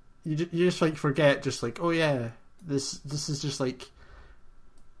 You just, like, forget, just like, oh yeah, this is just, like,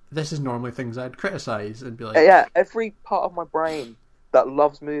 this is normally things I'd criticise and be like... Yeah, every part of my brain that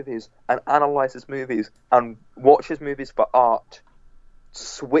loves movies and analyses movies and watches movies for art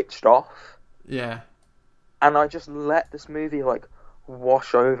switched off. Yeah. And I just let this movie, like,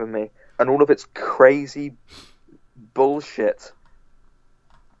 wash over me and all of its crazy bullshit.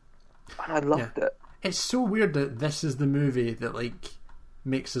 And I loved it. It's so weird that this is the movie that, like,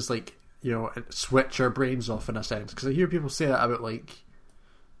 makes us, like, you know, switch our brains off in a sense. Because I hear people say that about, like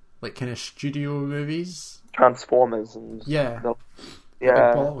kind of studio movies. Transformers and... Yeah.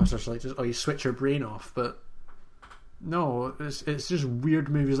 Yeah. Blockbusters, like, just, you switch your brain off. But no, it's just weird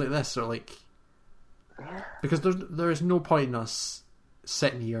movies like this are, like... Because there is no point in us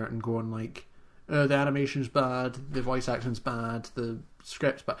sitting here and going, like, the animation's bad, the voice acting's bad, the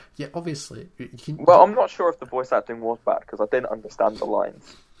script's bad. Yeah, obviously. Well, I'm not sure if the voice acting was bad, because I didn't understand the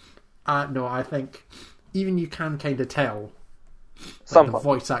lines. No, I think even you can kind of tell the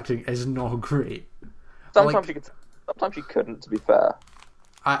voice acting is not great. Sometimes you could, sometimes you couldn't, to be fair.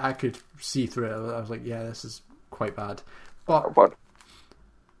 I could see through it. I was like, yeah, this is quite bad. But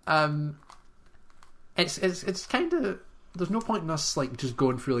it's kind of... there's no point in us like just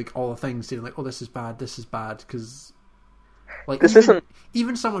going through like all the things, saying like, oh, this is bad, because like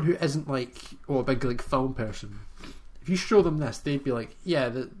even someone who isn't like a big like film person, if you show them this, they'd be like, yeah,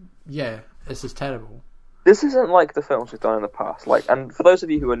 this is terrible. This isn't like the films we've done in the past. Like, and for those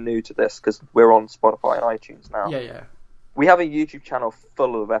of you who are new to this, because we're on Spotify and iTunes now, yeah, we have a YouTube channel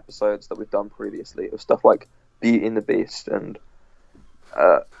full of episodes that we've done previously of stuff like Beauty and the Beast and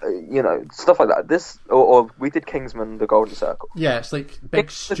stuff like that. This or we did Kingsman: The Golden Circle. Yeah, it's like big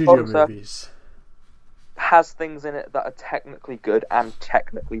studio movies. Has things in it that are technically good and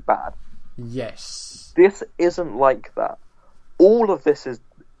technically bad. Yes. This isn't like that. All of this is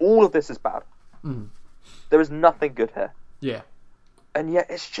bad. Mm. There is nothing good here. Yeah. And yet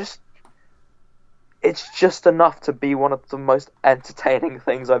it's just enough to be one of the most entertaining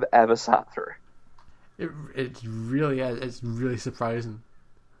things I've ever sat through. It really is. It's really surprising.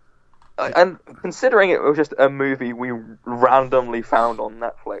 And considering it was just a movie we randomly found on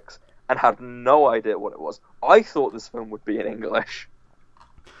Netflix and had no idea what it was, I thought this film would be in English.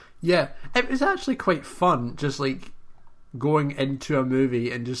 Yeah, it was actually quite fun, just like going into a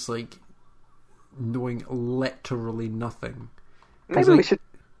movie and just like knowing literally nothing. Maybe we should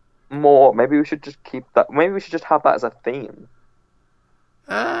more. Maybe we should just keep that. Maybe we should just have that as a theme.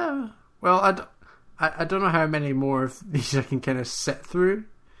 Well, I don't know how many more of these I can kind of sit through.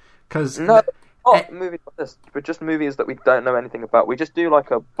 Cause not movies like this, but just movies that we don't know anything about. We just do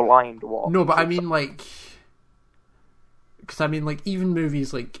like a blind watch. No, but I mean like, because I mean like even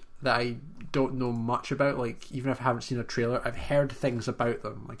movies like that I don't know much about. Like even if I haven't seen a trailer, I've heard things about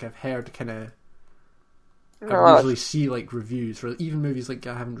them. Like I've heard kind of. I usually see like reviews for even movies like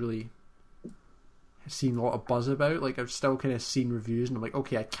I haven't really seen a lot of buzz about. Like I've still kind of seen reviews and I'm like,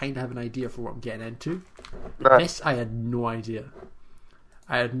 okay, I kind of have an idea for what I'm getting into. No. This I had no idea.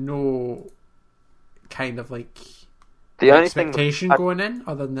 I had no kind of like the only expectation going in,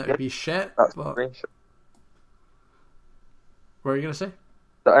 other than that it'd be shit. That's but... screenshot. What were you gonna say?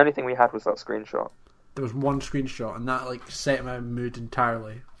 The only thing we had was that screenshot. There was one screenshot, and that like set my mood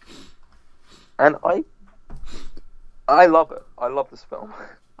entirely. And I love it. I love this film.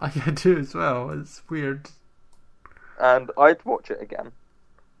 I do as well. It's weird. And I'd watch it again.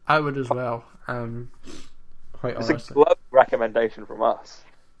 I would as well. Quite it's honestly. a glowing recommendation from us.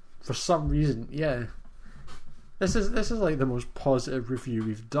 For some reason, yeah. This is like the most positive review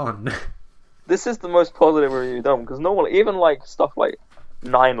we've done. This is the most positive review we've done, because normally, even like stuff like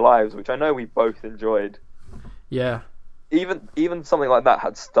 9 Lives, which I know we both enjoyed. Yeah. Even something like that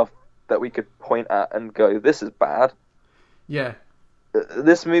had stuff that we could point at and go, this is bad. Yeah.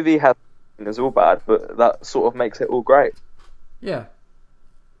 This movie is all bad, but that sort of makes it all great. Yeah.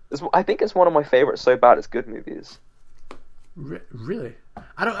 I think it's one of my favourite so bad it's good movies. Really?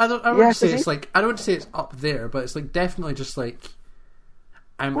 I don't say it's like, I don't say it's up there, but it's like definitely just like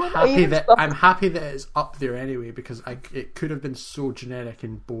I'm happy that it's up there anyway, because it could have been so generic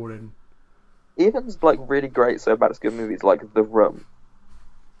and boring. Even like really great so bad it's good movies like The Room.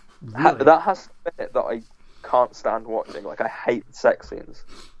 Really? That has stuff in it that I can't stand watching. Like I hate the sex scenes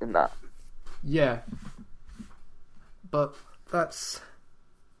in that. Yeah. But that's...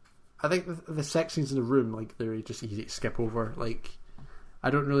 I think the sex scenes in The Room, like, they're just easy to skip over. Like,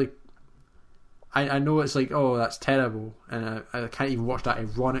 I don't really... I know it's like, oh, that's terrible, and I can't even watch that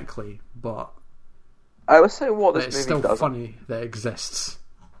ironically, but... I would say what this movie it's still doesn't... funny that it exists.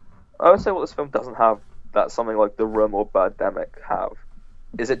 I would say what this film doesn't have that something like The Room or Birdemic have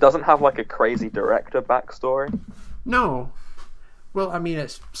is it doesn't have, like, a crazy director backstory. No. Well, I mean,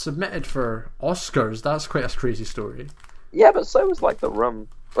 it's submitted for Oscars. That's quite a crazy story. Yeah, but so was, like, The Room.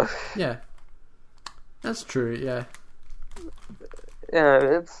 Yeah. That's true, yeah.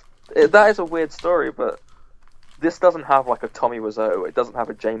 Yeah, that is a weird story, but this doesn't have, like, a Tommy Wiseau. It doesn't have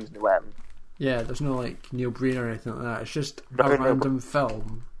a James Nguyen. Yeah, there's no, like, Neil Breen or anything like that. It's just a random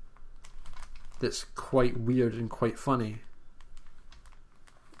film that's quite weird and quite funny.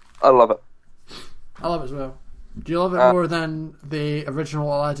 I love it. I love it as well. Do you love it more than the original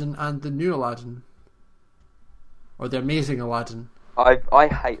Aladdin and the new Aladdin? Or the amazing Aladdin? I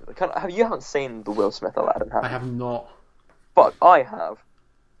hate... You haven't seen the Will Smith Aladdin, have you? I have not. But I have.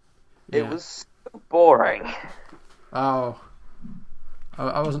 Yeah. It was so boring. Oh.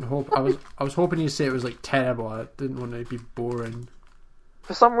 I wasn't I was hoping you'd say it was like terrible. I didn't want it to be boring.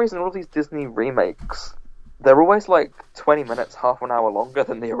 For some reason, all these Disney remakes, they're always like 20 minutes, half an hour longer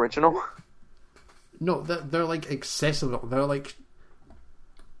than the original. No, they're like excessive. They're like...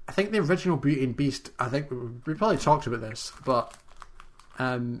 I think the original Beauty and Beast, I think we probably talked about this, but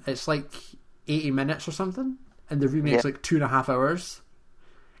it's like 80 minutes or something, and the remake's like 2.5 hours,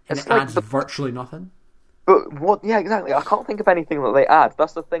 and it adds virtually nothing. But what? Yeah, exactly. I can't think of anything that they add.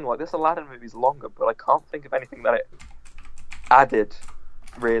 That's the thing. Like, this Aladdin movie's longer, but I can't think of anything that it added,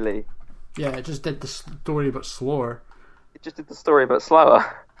 really. Yeah, it just did the story but slower. It just did the story but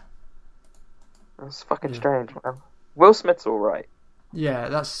slower. That's fucking strange, man. Will Smith's alright.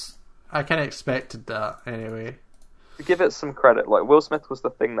 Yeah, I kind of expected that anyway. To give it some credit, like, Will Smith was the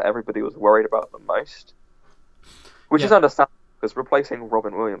thing that everybody was worried about the most. Which is understandable, because replacing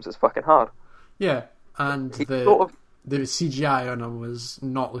Robin Williams is fucking hard. Yeah, and the CGI on him was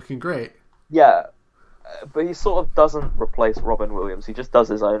not looking great. Yeah, but he sort of doesn't replace Robin Williams. He just does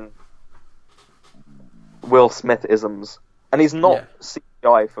his own Will Smith-isms. And he's not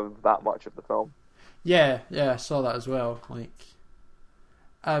CGI for that much of the film. Yeah, I saw that as well. Like,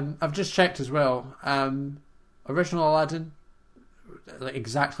 I've just checked as well. Original Aladdin, like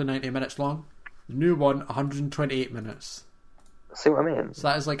exactly 90 minutes long. The new one, 128 minutes. See what I mean? So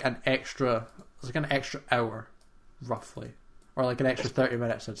that is like an extra hour, roughly, or like an extra 30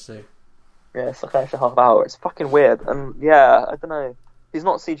 minutes, I'd say. Yeah, it's like an extra half hour. It's fucking weird, and yeah, I don't know. He's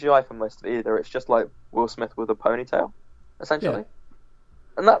not CGI for most of it either. It's just like Will Smith with a ponytail, essentially,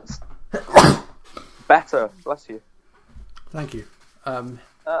 and that's better. Bless you. Thank you.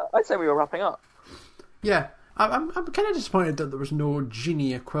 I'd say we were wrapping up. Yeah, I'm kind of disappointed that there was no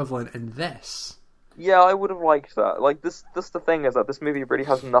genie equivalent in this. Yeah, I would have liked that. Like, this the thing is that this movie really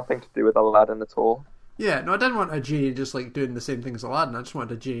has nothing to do with Aladdin at all. Yeah, no, I didn't want a genie just like doing the same thing as Aladdin. I just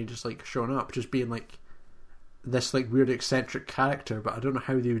wanted a genie just like showing up, just being like this like weird eccentric character. But I don't know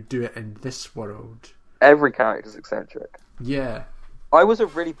how they would do it in this world. Every character's eccentric. Yeah, I was a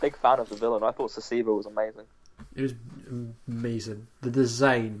really big fan of the villain. I thought Sasiba was amazing. It was amazing. The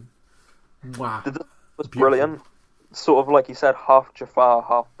design, wow, the design was brilliant. Sort of like you said, half Jafar,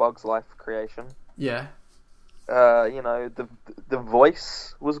 half Bugs Life creation. Yeah. You know, the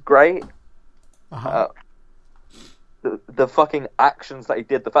voice was great. Uh-huh. The fucking actions that he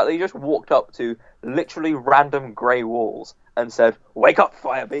did, the fact that he just walked up to literally random grey walls and said, "Wake up,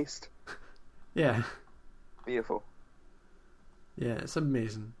 fire beast." Yeah. Beautiful. Yeah, it's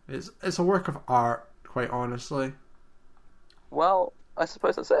amazing. It's a work of art, quite honestly. Well, I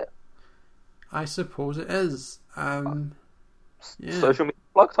suppose that's it. I suppose it is. Social media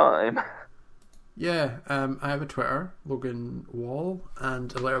plug time. Yeah, I have a Twitter, Logan Wall,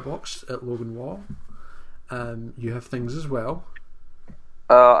 and a letterbox at Logan Wall. You have things as well.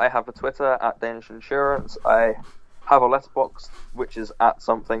 I have a Twitter at Danish Insurance. I have a letterbox which is at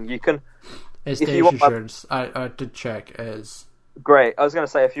something. You can. It's Danish Insurance. I did check. It is. Great. I was going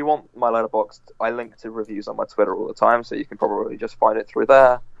to say, if you want my letterbox, I link to reviews on my Twitter all the time, so you can probably just find it through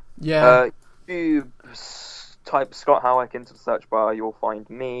there. Yeah. If you type Scott Howick into the search bar, you'll find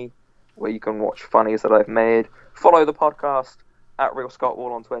me, where you can watch funnies that I've made. Follow the podcast at Real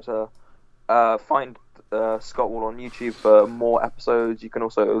Scottwhal on Twitter. Find Scottwhal on YouTube for more episodes. You can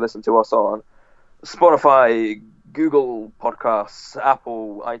also listen to us on Spotify, Google Podcasts,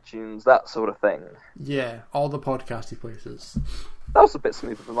 Apple, iTunes, that sort of thing. Yeah, all the podcasty places. That was a bit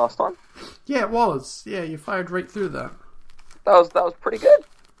smoother than last time. Yeah, it was. Yeah, you fired right through that. That was pretty good.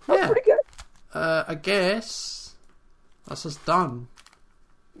 That was pretty good. I guess that's us done.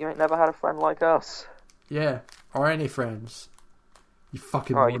 You ain't never had a friend like us. Yeah, or any friends. You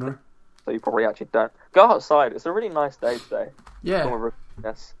fucking moaner. So you probably actually don't. Go outside. It's a really nice day today. Yeah.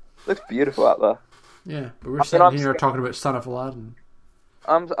 Yes. Looks beautiful out there. Yeah, but we're sitting here talking about Son of Aladdin.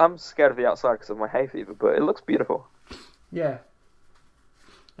 I'm scared of the outside because of my hay fever, but it looks beautiful. Yeah.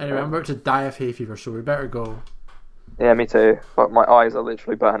 Anyway, I'm about to die of hay fever, so we better go. Yeah, me too. But my eyes are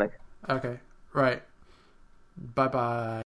literally burning. Okay, right. Bye-bye.